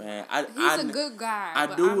Chance fan. He's a good guy. I'm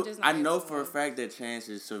just not I know into for a him. fact that Chance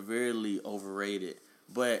is severely overrated,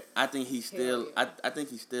 but I think he's still. yeah. I think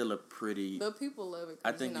he's still a pretty. But people love it.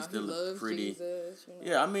 I think he's still he a loves pretty. Jesus,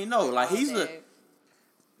 Yeah, I mean, no, like all he's that.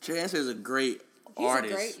 Chance is a great He's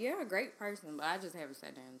artist. a great person. But I just haven't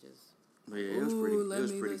sat down and just. Yeah, it was pretty. It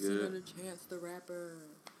was pretty good. To Chance the Rapper.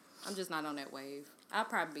 I'm just not on that wave. I'll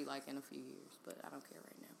probably be like in a few years, but I don't care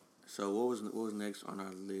right now. So what was next on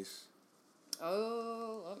our list?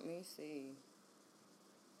 Oh, let me see.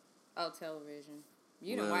 Oh, television.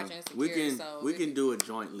 You didn't Well, watch Insecure, we can do a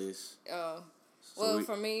joint list. Oh, So well, we-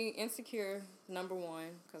 for me, Insecure #1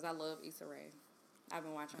 because I love Issa Rae. I've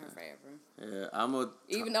been watching her forever. Yeah,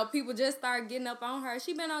 Even though people just started getting up on her,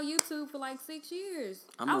 she been on YouTube for like 6 years.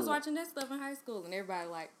 I was watching that stuff in high school, and everybody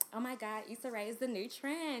like, "Oh my God, Issa Rae is the new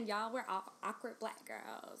trend. Y'all, we're all awkward black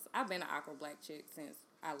girls." I've been an awkward black chick since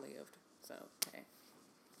I lived, so hey,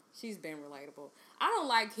 she's been relatable. I don't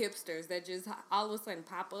like hipsters that just all of a sudden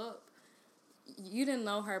pop up. You didn't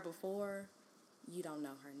know her before, you don't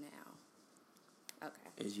know her now.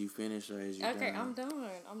 Okay. Is you finished or is you Okay, done?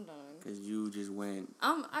 I'm done. Because you just went.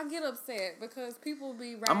 I get upset because people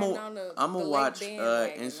be riding on the I'm gonna the watch late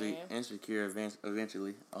bandwagon, man. Insecure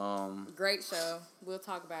eventually. Great show. We'll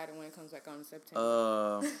talk about it when it comes back on in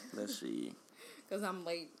September. Let's see. Because I'm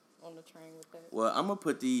late on the train with that. Well, I'm gonna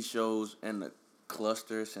put these shows in the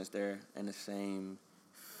cluster since they're in the same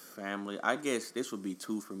family. I guess this would be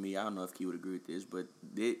 2 for me. I don't know if Key would agree with this, but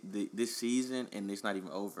this season, and it's not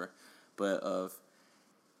even over, but of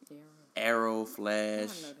Arrow,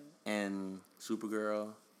 Flash, and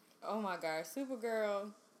Supergirl. Oh my gosh,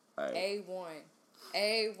 Supergirl, Right. A1.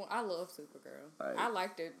 A1. I love Supergirl. Right. I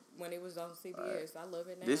liked it when it was on CBS. I love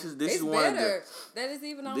it now. This is it's one of better. That is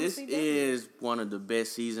even on This CW. is one of the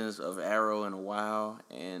best seasons of Arrow in a while,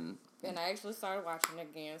 and I actually started watching it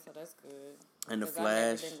again, so that's good. the 'Cause I never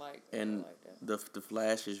Flash been like that. the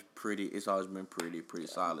Flash is pretty. It's always been pretty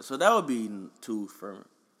solid. So that would be 2 for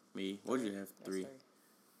me. What do you have? 3?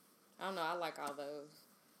 I don't know. I like all those.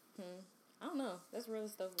 I don't know. That's really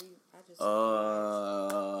stuff I just.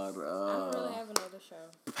 I don't really have another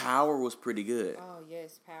show. Power was pretty good. Oh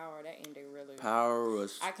yes, Power. That ended really. Power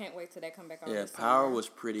was. I can't wait till they come back on. Yeah, this Power summer. was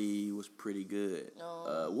pretty good.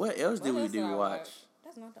 What else did we watch?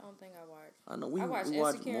 That's not the only thing I watched. I know I watched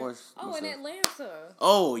watched more. in Atlanta.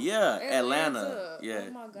 Oh yeah, Atlanta. Yeah,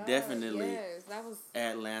 Oh my God. definitely. Yes, that was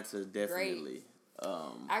Atlanta, definitely.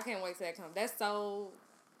 I can't wait till that comes.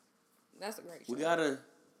 That's a great show.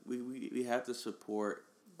 We have to support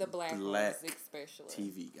the black ones especially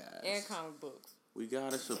TV guys and comic books. We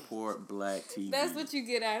gotta support black TV. That's what you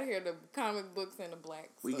get out here, the comic books and the black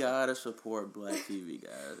We gotta support black TV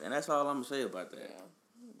guys, and that's all I'm gonna say about that. Yeah.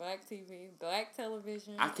 Black TV, black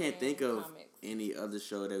television. I can't think of comics. any other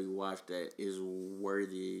show that we watch that is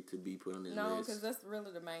worthy to be put on this No, list. because that's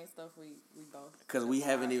really the main stuff we both. Because we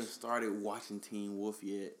haven't even started watching Teen Wolf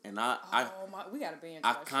yet, and we gotta binge.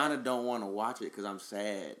 I kind of don't want to watch it because I'm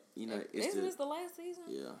sad. You know, Isn't this the last season?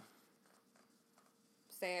 Yeah.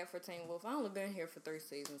 Sad for Teen Wolf. I only been here for 3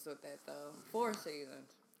 seasons with that though. 4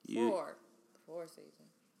 seasons. You- 4 seasons.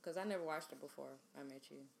 Because I never watched it before I met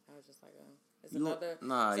you. I was just like, it's You- another.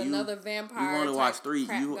 nah, it's you- another vampire. You've only watched type 3.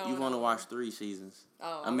 crap You've going only on. watched 3 seasons.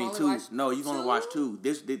 Oh, I mean I've 2. only watched No, you've only 2? watched 2.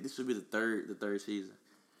 This would be the third season.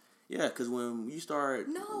 Yeah, because when you start.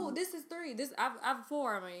 No, this is 3. I've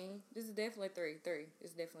 4. I mean, this is definitely 3. 3.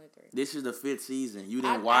 It's definitely 3. This is the 5th season. You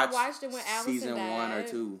I didn't watch watched it when Allison season 1 or died.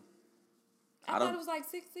 2. I thought it was like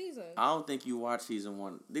 6 seasons. I don't think you watched season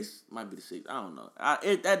 1. This might be the 6th. I don't know.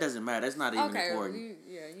 That doesn't matter. That's not even important.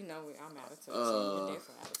 I'm out of touch. So you're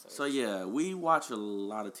definitely out of touch. So yeah, we watch a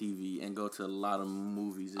lot of TV and go to a lot of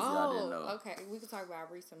movies. If y'all didn't know. Okay. We can talk about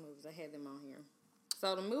recent movies. I had them on here.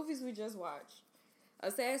 So the movies we just watched: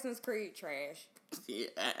 Assassin's Creed, trash. Yeah,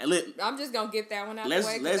 I'm just gonna get that one out the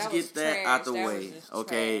way. Let's that get was that trash. out the That was way. just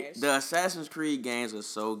Okay, trash. the Assassin's Creed games are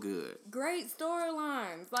so good. Great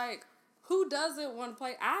storylines. Like, who doesn't want to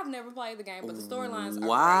play? I've never played the game, but the storylines are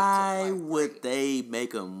Why great to play. would they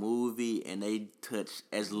make a movie and they touch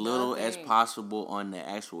as little as Nothing. possible on the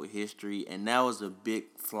actual history? And that was a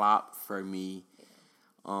big flop for me.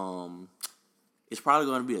 It's probably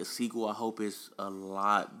going to be a sequel. I hope it's a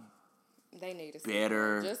lot They need a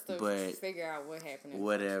better, sequel just to but figure out what happened. In the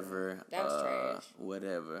whatever. first one. That was trash.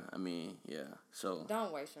 Whatever. I mean, yeah. So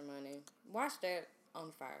Don't waste your money. Watch that on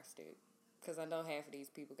the Fire Stick, because I know half of these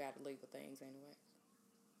people got illegal things anyway.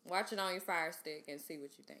 Watch it on your Fire Stick and see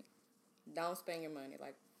what you think. Don't spend your money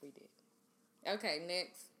like we did. Okay,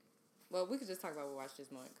 next. Well, we could just talk about what we watched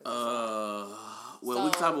this month. We can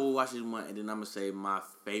talk about what we watched this month, and then I'm gonna say my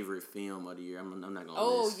favorite film of the year. I'm not gonna.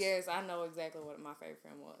 Oh yes, I know exactly what my favorite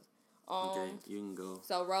film was. Okay, you can go.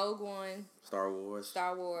 So Rogue One. Star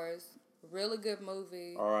Wars. Really good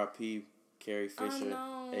movie. R.I.P. Carrie Fisher,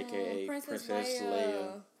 aka Princess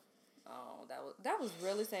Leia. Oh, that was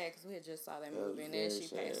really sad because we had just saw that movie and then she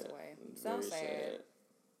passed away. So sad.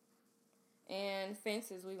 And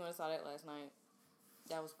Fences, we went and saw that last night.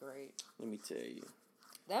 That was great. Let me tell you.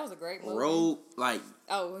 That was a great movie. Rogue, like,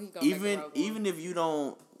 even if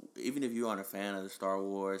you aren't a fan of the Star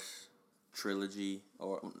Wars trilogy.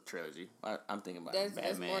 I'm thinking about Batman.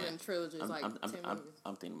 That's more than trilogy. It's like 10 movies.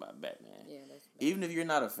 I'm thinking about Batman. Yeah, that's Batman. Even if you're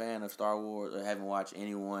not a fan of Star Wars or haven't watched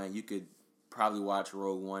anyone, you could probably watch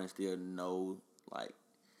Rogue One and still know, like,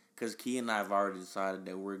 because Key and I have already decided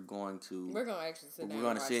that we're going to actually sit down. We're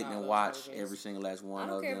going to sit and watch every single last one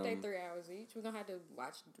of them. I don't care if they 3 hours each. We're going to have to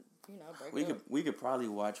watch, break up. We could probably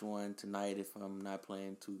watch one tonight if I'm not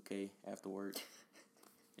playing 2K after work.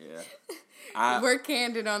 Yeah. We're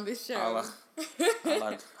candid on this show. All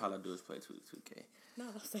I do is play 2K. No,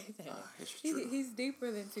 don't say that. It's true. He's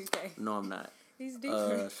deeper than 2K. No, I'm not. He's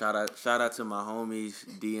deeper. Shout out to my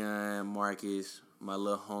homies, Dion, Marcus, my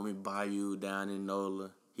little homie Bayou down in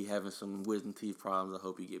NOLA. He having some wisdom teeth problems. I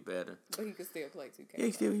hope he get better. But he can still play 2K. Yeah,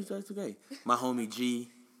 he plays 2K. My homie G,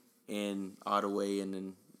 and all the way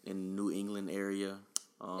in New England area.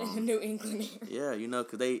 New England area. Yeah,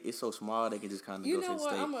 because it's so small they can just kind of go to the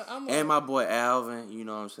state. And my boy Alvin, you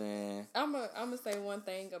know what I'm saying? I'm gonna say one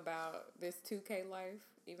thing about this 2K life,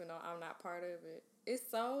 even though I'm not part of it. It's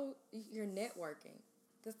you're networking.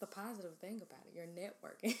 That's the positive thing about it. You're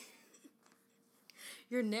networking.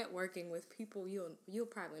 You're networking with people you'll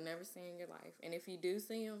probably never see in your life. And if you do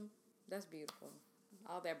see them, that's beautiful.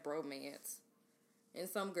 All that bromance. And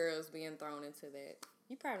some girls being thrown into that.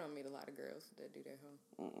 You probably don't meet a lot of girls that do that,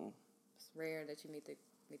 huh? It's rare that you meet the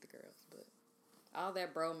girls. But all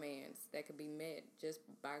that bromance that could be met just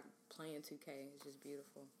by playing 2K is just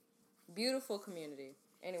beautiful. Beautiful community.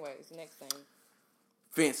 Anyways, next thing.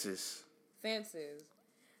 Fences.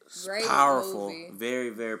 Great powerful. movie. Very,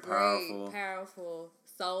 very powerful. Great, powerful.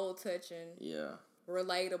 Soul touching. Yeah.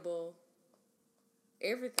 Relatable.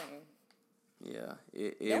 Everything. Yeah.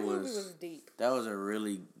 That movie was deep. That was a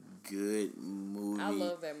really good movie. I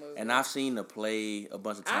love that movie. And I've seen the play a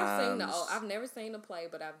bunch of times. I've never seen the play,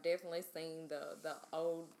 but I've definitely seen the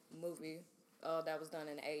old movie that was done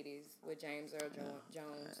in the 80s with James Earl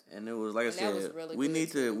Jones. And it was, like I said, really we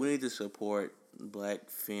need to support black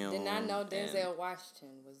film. Did not know Denzel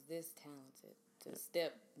Washington was this talented to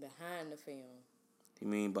step behind the film. You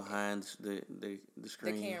mean behind the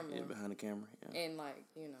screen? The camera. Yeah, behind the camera, yeah. And,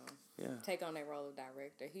 take on that role of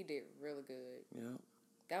director. He did really good. Yeah.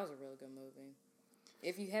 That was a really good movie.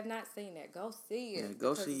 If you have not seen that, go see it.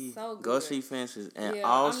 Yeah, go see Fences. And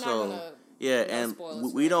also,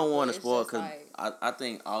 we don't want to spoil because I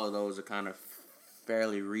think all of those are kind of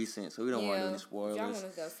fairly recent, so we don't want to do any spoilers. If y'all want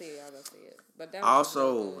to go see it, y'all go see it. But that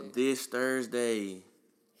also, this Thursday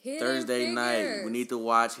night, we need to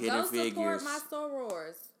watch Hidden Figures. Go support my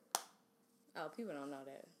sorors. Oh, people don't know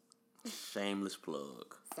that. Shameless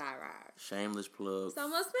plug. Cyrod. Shameless plug. It's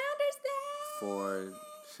almost Founders Day.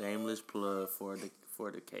 Shameless plug for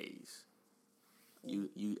the K's.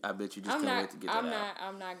 I bet you just can't wait to get that out.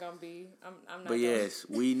 I'm not gonna be. I'm not. But yes,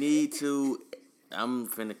 we need to. I'm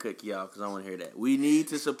finna cook y'all because I want to hear that. We need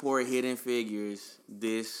to support Hidden Figures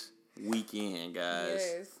this weekend, guys.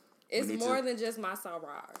 Yes, it's more than just my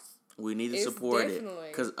sorors. We need to support it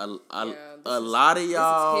because a lot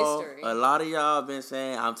of y'all been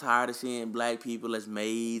saying I'm tired of seeing black people as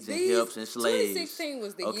maids and helps and slaves. 2016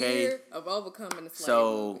 was the year of overcoming the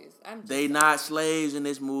slave movies. They not slaves in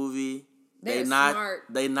this movie. They not smart.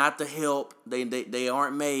 They not the help. They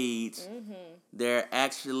aren't maids. Mm-hmm. They're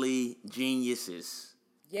actually geniuses.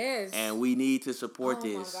 Yes. And we need to support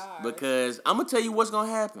this because I'm gonna tell you what's gonna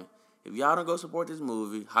happen. If y'all don't go support this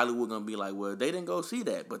movie, Hollywood gonna be like, well, they didn't go see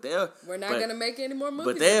that, but we're not gonna make any more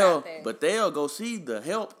movies about that. But they'll go see The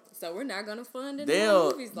Help. So we're not gonna fund any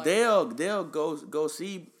more movies like that. They'll go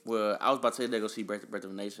see. Well, I was about to say they'll go see Birth of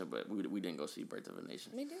a Nation, but we didn't go see Birth of a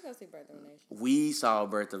Nation. We did go see Birth of a Nation. We saw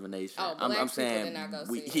Birth of a Nation. Oh, I'm saying did not go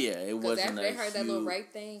see it. Yeah, it wasn't. After they heard that little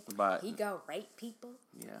rape thing, he go rape people.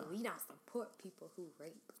 Yeah, we don't support people who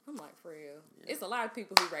rape. I'm like, for real. Yeah. It's a lot of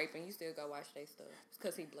people who rape and you still go watch their stuff. It's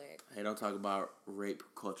because he black. Hey, don't talk about rape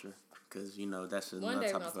culture because that's another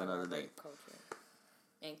topic for another day. Rape culture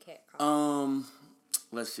and cat culture.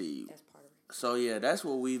 Let's see. That's part of So yeah, that's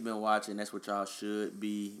what we've been watching. That's what y'all should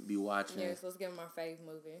be watching. Yes, let's give them our fave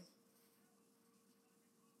movie.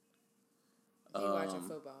 Be watching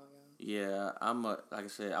football, y'all. Yeah, like I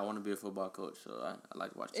said, I want to be a football coach, so I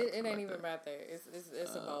like to watch. It ain't even right there.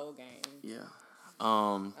 It's a bowl game. Yeah.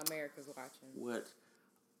 America's watching. What?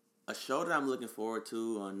 A show that I'm looking forward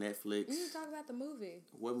to on Netflix. You need to talk about the movie.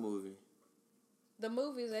 What movie? The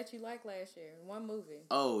movies that you liked last year. One movie.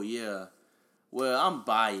 Oh yeah. Well, I'm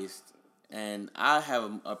biased, and I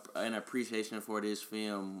have an appreciation for this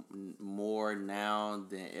film more now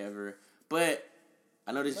than ever. But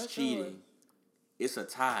I know this is cheating. It's a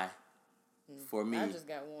tie for me. I just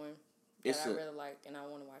got one that I really like, and I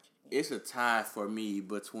want to watch it again. It's a tie for me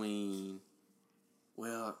between.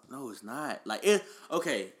 Well, no, it's not.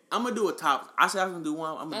 Okay, I'm gonna do a top. I said I was gonna do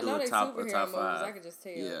one. I'm gonna do a top 5. I could just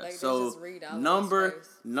tell. Yeah. They So just read out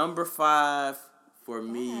number 5 for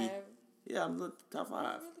me. Yeah, I'm looking top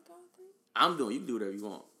 5. Really I'm doing. You can do whatever you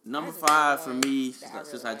want. Number 5 for me,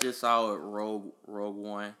 since I just saw it, Rogue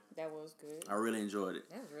One. That was good. I really enjoyed it.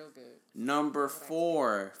 That was real good. Number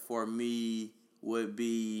 4 for me would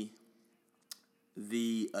be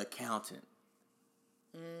The Accountant.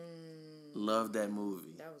 Love that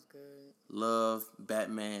movie. That was good. Love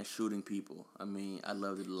Batman shooting people. I mean, I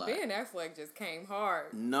loved it a lot. Ben Affleck just came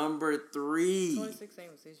hard. Number 3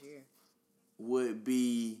 2016 was his year. would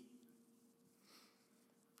be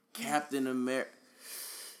Captain America.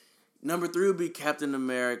 Number 3 would be Captain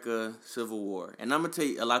America Civil War. And I'm going to tell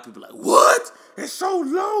you, a lot of people are like, what? It's so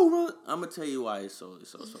low. I'm going to tell you why it's so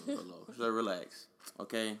low. So relax.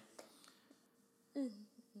 Okay?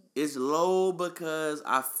 It's low because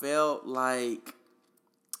I felt like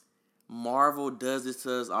Marvel does this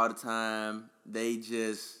to us all the time. They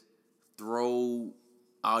just throw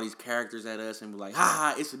all these characters at us and be like,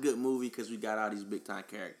 ha, it's a good movie because we got all these big time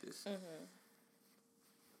characters. Mm-hmm.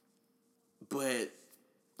 But,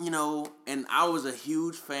 and I was a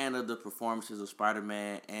huge fan of the performances of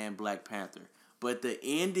Spider-Man and Black Panther. But the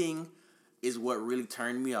ending is what really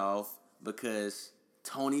turned me off because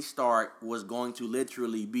Tony Stark was going to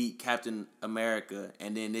literally beat Captain America,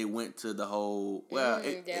 and then they went to the whole. Well,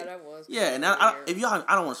 that was. Yeah, and I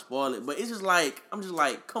don't want to spoil it, but it's just like I'm just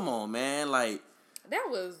like, come on, man, like that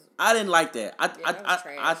was. I didn't like that. That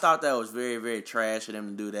I thought that was very, very trash of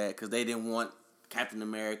them to do that because they didn't want Captain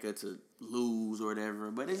America to lose or whatever.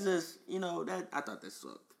 But it's just that I thought that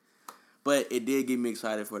sucked. But it did get me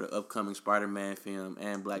excited for the upcoming Spider-Man film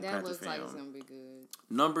and Black Panther film. That looks like it's gonna be good.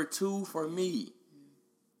 Number 2 for me.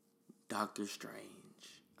 Doctor Strange.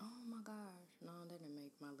 Oh my gosh. No, that didn't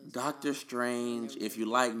make my list. Doctor Strange, if you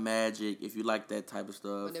like magic, if you like that type of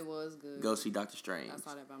stuff. But it was good. Go see Doctor Strange. I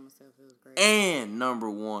saw that by myself. It was great. And number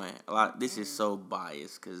 1. This is so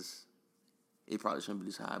biased because it probably shouldn't be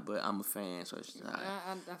this high, but I'm a fan, so it's just high.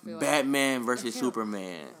 I feel Batman versus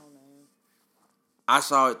Superman. I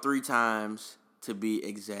saw it 3 times to be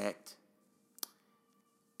exact.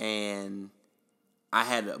 And I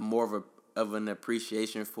had more of an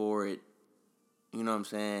appreciation for it. You know what I'm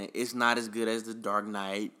saying? It's not as good as The Dark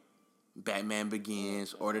Knight, Batman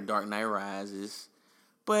Begins, or The Dark Knight Rises.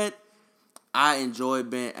 But I enjoyed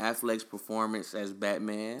Ben Affleck's performance as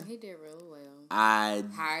Batman. He did really well.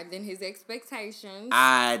 Higher than his expectations.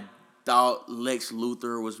 I thought Lex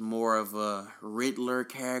Luthor was more of a Riddler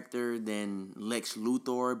character than Lex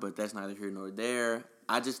Luthor, but that's neither here nor there.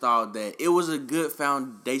 I just thought that it was a good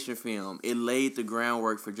foundation film. It laid the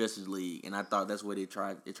groundwork for Justice League, and I thought that's what it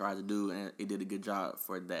tried to do, and it did a good job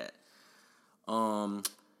for that.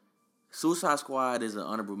 Suicide Squad is an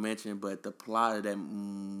honorable mention, but the plot of that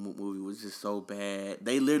movie was just so bad.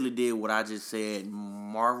 They literally did what I just said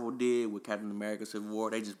Marvel did with Captain America Civil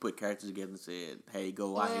War. They just put characters together and said, hey,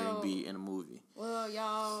 go out here and be in a movie. Well,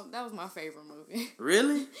 y'all, that was my favorite movie.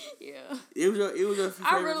 Really? Yeah. It was your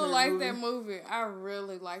favorite I really like movie? that movie. I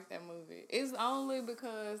really like that movie. It's only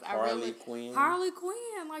because Harley Quinn,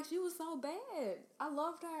 like, she was so bad. I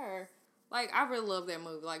loved her. Like, I really love that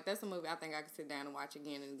movie. Like, that's a movie I think I could sit down and watch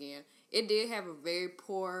again and again. It did have a very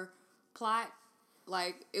poor plot.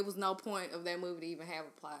 Like, it was no point of that movie to even have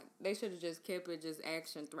a plot. They should have just kept it just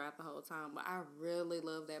action throughout the whole time. But I really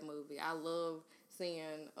love that movie. I love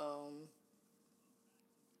seeing,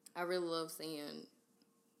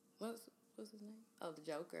 what's his name? Oh, the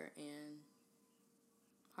Joker and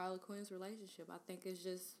Harley Quinn's relationship. I think it's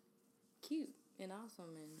just cute and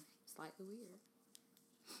awesome and slightly weird.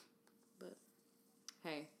 But,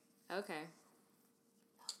 hey, okay.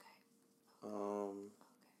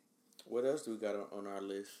 What else do we got on our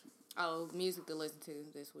list? Oh, music to listen to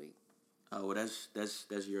this week. Oh, well,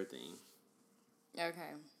 that's your thing.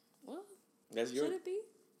 Okay. Well, that's your. Should it be?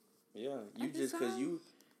 Yeah, you just because you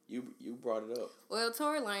You brought it up. Well,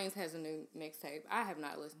 Tory Lanez has a new mixtape. I have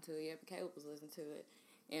not listened to it yet, but Caleb was listening to it.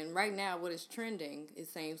 And right now, what is trending, it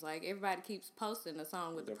seems like everybody keeps posting a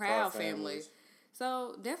song with the Proud Family.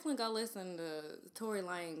 So definitely go listen to Tory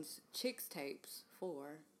Lanez Chicks Tapes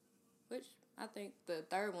 4, which I think the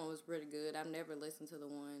third one was pretty good. I've never listened to the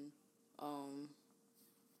one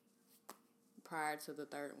prior to the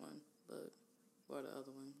third one, or the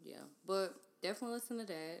other one, yeah. But definitely listen to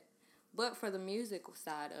that. But for the music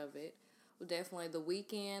side of it, well, definitely The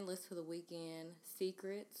Weeknd. Listen to The Weeknd.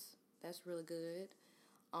 Secrets. That's really good.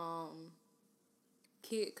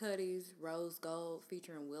 Kid Cudi's Rose Gold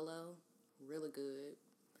featuring Willow. Really good.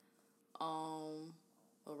 Or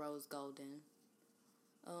Rose Golden.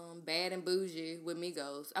 Bad and Bougie with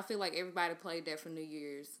Migos. I feel like everybody played that for New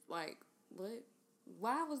Year's. Like, what?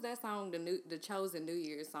 Why was that song the chosen New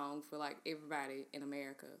Year's song for like everybody in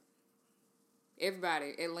America?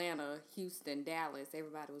 Everybody, Atlanta, Houston, Dallas,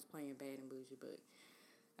 everybody was playing Bad and Bougie, but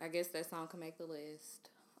I guess that song can make the list.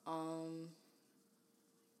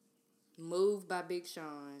 Move by Big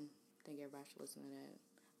Sean. I think everybody should listen to that.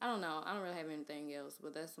 I don't know. I don't really have anything else,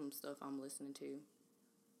 but that's some stuff I'm listening to.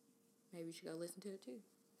 Maybe you should go listen to it too.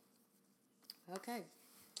 Okay.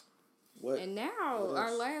 What? And now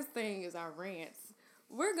our last thing is our rants.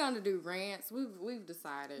 We're gonna do rants. We've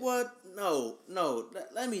decided. What? No.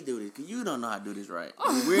 Let me do this, because you don't know how to do this right.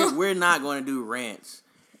 We're not going to do rants.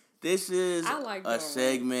 This is a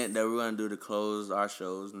segment that we're going to do to close our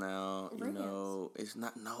shows now. Rants. You know, it's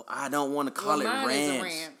not. No, I don't want to call it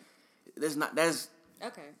rants. Is a rant. That's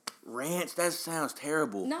okay. Rants. That sounds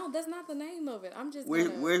terrible. No, that's not the name of it. I'm just.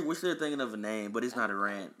 We're still thinking of a name, but it's not a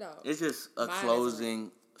rant. No. It's just a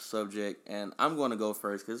closing subject, and I'm going to go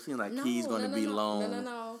first because it seems like Key's going to be long.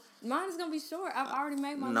 No. Mine is going to be short. I've already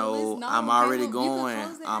made my list. No, I'm already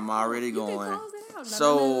going. I'm already going.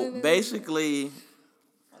 So basically,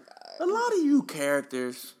 a lot of you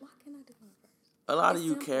characters. Why can't I do one first? A lot of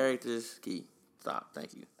you characters. Key, stop.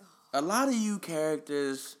 Thank you. A lot of you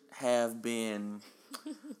characters have been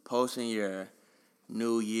posting your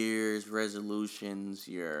New Year's resolutions.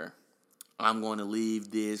 Your I'm going to leave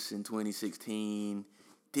this in 2016.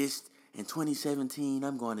 This in 2017,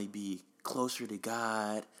 I'm going to be closer to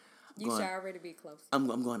God. You should already be closer. I'm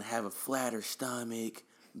going to have a flatter stomach,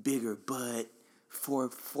 bigger butt,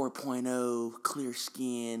 4.0, clear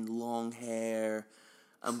skin, long hair.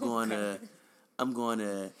 I'm going to,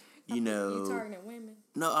 you know. You targeting women?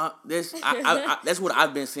 No, that's what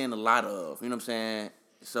I've been seeing a lot of. You know what I'm saying?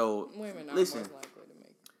 So women are listen. Most likely to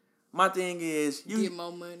make. My thing is, you get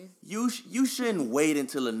more money. You shouldn't wait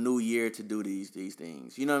until a new year to do these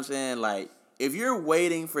things. You know what I'm saying? Like if you were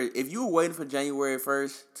waiting for January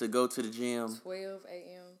 1st to go to the gym, 12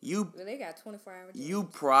 a.m. They got 24 hours. You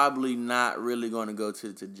probably not really gonna go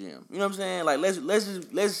to the gym. You know what I'm saying? Like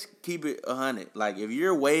let's keep it 100. Like if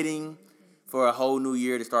you're waiting for a whole new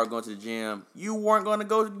year to start going to the gym, you weren't gonna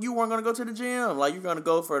go to the gym. Like you're gonna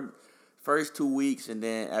go for first 2 weeks, and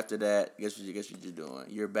then after that, guess what you're doing?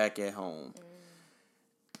 You're back at home.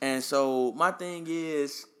 And so my thing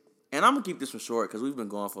is, and I'm gonna keep this one short because we've been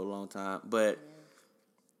going for a long time, but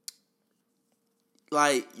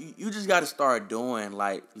like you just got to start doing.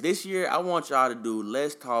 Like this year, I want y'all to do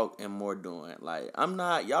less talk and more doing. Like I'm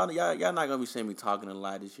not y'all not gonna be seeing me talking a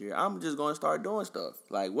lot this year. I'm just gonna start doing stuff.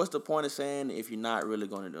 Like what's the point of saying if you're not really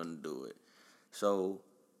gonna do it? So.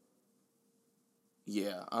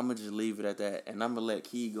 Yeah, I'm going to just leave it at that. And I'm going to let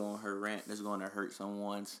Key go on her rant that's going to hurt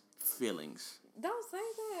someone's feelings. Don't say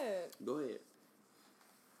that. Go ahead.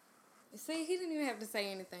 See, he didn't even have to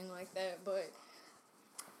say anything like that, but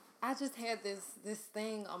I just had this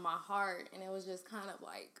thing on my heart, and it was just kind of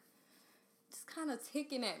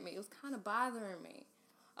ticking at me. It was kind of bothering me.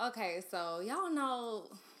 Okay, so y'all know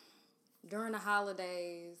during the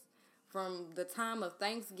holidays, from the time of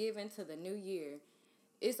Thanksgiving to the New Year,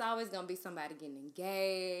 it's always going to be somebody getting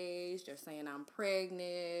engaged or saying I'm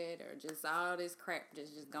pregnant or just all this crap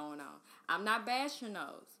just going on. I'm not bashing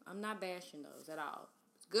those. At all.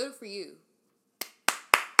 It's good for you.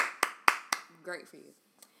 Great for you.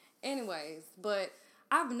 Anyways, but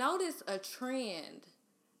I've noticed a trend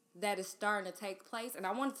that is starting to take place, and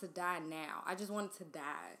I want it to die now. I just want it to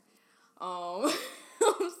die. So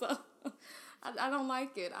I don't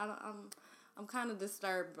like it. I'm kind of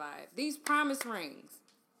disturbed by it. These promise rings.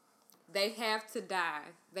 They have to die.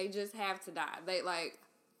 They just have to die.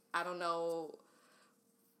 I don't know.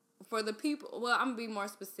 For the people, well, I'm going to be more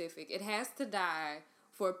specific. It has to die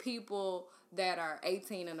for people that are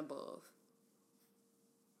 18 and above.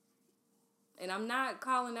 And I'm not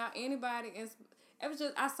calling out anybody. It was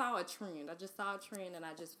just, I saw a trend. I just saw a trend and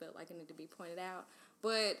I just felt like it needed to be pointed out.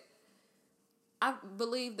 But I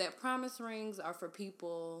believe that promise rings are for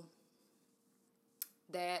people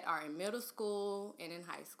that are in middle school and in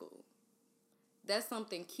high school. That's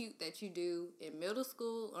something cute that you do in middle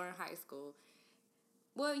school or in high school.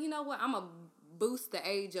 Well, you know what? I'm going to boost the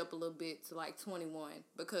age up a little bit to like 21.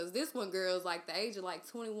 Because this one, girls, like the age of like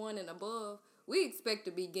 21 and above, we expect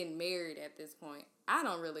to be getting married at this point. I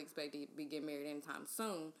don't really expect to be getting married anytime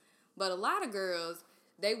soon. But a lot of girls,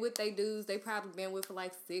 they with they dudes, they probably been with for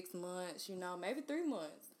like 6 months, you know, maybe 3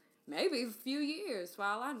 months. Maybe a few years, for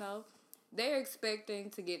all I know. They're expecting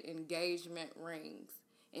to get engagement rings.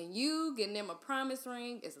 And you getting them a promise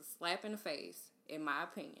ring is a slap in the face, in my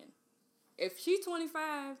opinion. If she's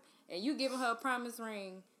 25 and you giving her a promise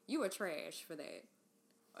ring, you are trash for that.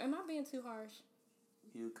 Am I being too harsh?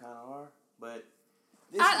 You kind of are, but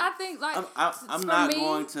I think like I'm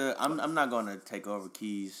not going to take over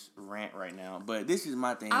Key's rant right now. But this is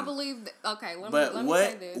my thing. I believe okay. Let me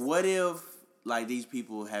say this. What if like these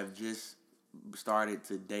people have just started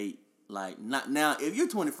to date? Like not now, if you're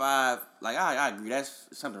 25, like I agree, that's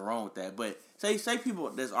something wrong with that. But say people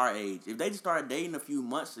that's our age, if they just started dating a few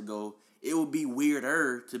months ago, it would be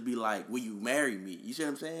weirder to be like, "Will you marry me?" You see what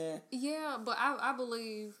I'm saying? Yeah, but I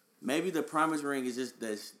believe maybe the promise ring is just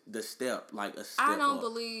the step, like a step. I don't up.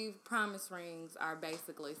 believe promise rings are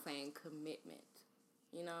basically saying commitment.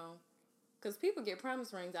 You know, because people get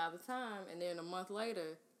promise rings all the time, and then a month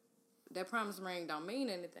later, that promise ring don't mean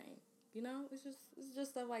anything. You know, it's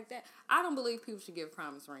just stuff like that. I don't believe people should give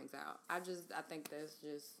promise rings out. I think that's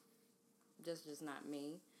just not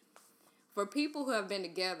me. For people who have been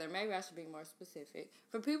together, maybe I should be more specific.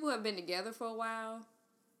 For people who have been together for a while,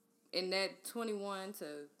 in that 21 to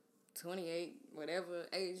 28, whatever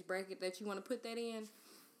age bracket that you want to put that in,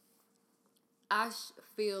 I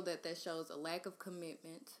feel that shows a lack of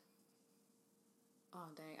commitment. Oh,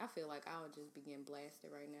 dang. I feel like I would just be getting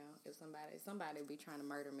blasted right now if somebody would be trying to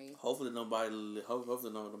murder me. Hopefully nobody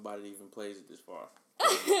even plays it this far.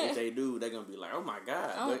 If they do, they're going to be like, oh my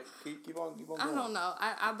God. But keep on going. I don't know.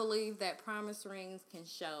 I believe that promise rings can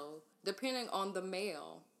show, depending on the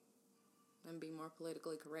male, let me be more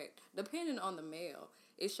politically correct, depending on the male,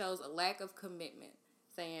 it shows a lack of commitment.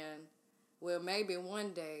 Saying, well, maybe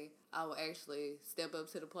one day I will actually step up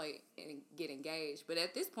to the plate and get engaged. But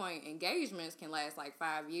at this point, engagements can last like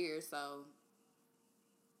 5 years, so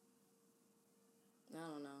I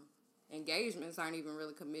don't know. Engagements aren't even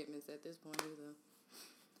really commitments at this point either.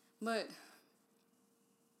 But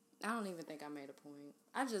I don't even think I made a point.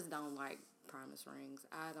 I just don't like promise rings.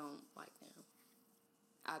 I don't like them.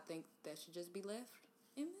 I think that should just be left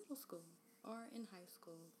in middle school or in high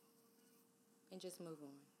school and just move on.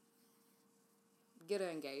 Get an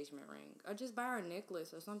engagement ring. Or just buy her a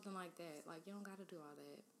necklace or something like that. Like, you don't got to do all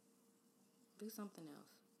that. Do something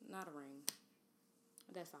else. Not a ring.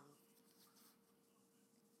 That's all.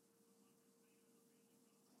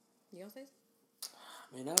 You gonna say something?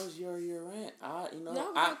 Man, that was your rant. No,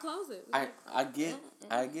 I'm gonna close it. I get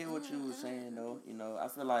what you were saying, though. You know, I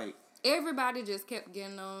feel like everybody just kept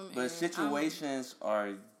getting them. But situations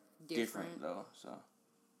are different, though, so.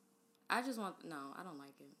 I don't like it.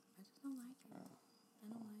 I just don't like it.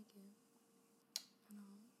 I don't like it.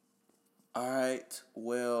 All right.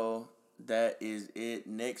 Well, that is it.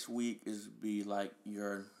 Next week is be like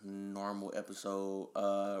your normal episode.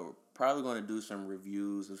 We're probably going to do some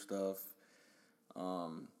reviews of stuff.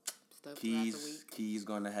 Key's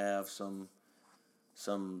going to have some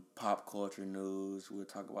pop culture news. We'll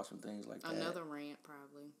talk about some things like that. Another rant,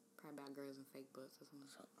 probably about girls and fake butts or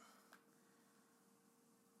something.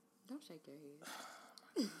 Don't shake your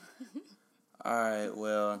head. All right,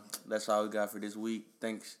 well, that's all we got for this week.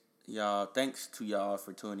 Thanks to y'all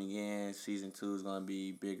for tuning in. Season 2 is going to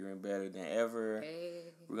be bigger and better than ever. Hey.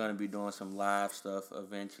 We're going to be doing some live stuff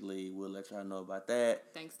eventually. We'll let y'all know about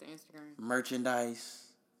that. Thanks to Instagram.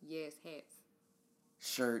 Merchandise. Yes, hats.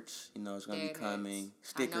 Shirts, it's going to be coming. Hats.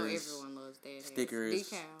 Stickers. I know everyone loves dad stickers. Hats.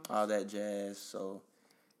 Decals. All that jazz. So,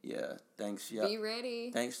 yeah. Thanks, y'all. Be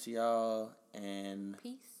ready. Thanks to y'all, and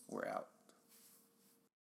peace. We're out.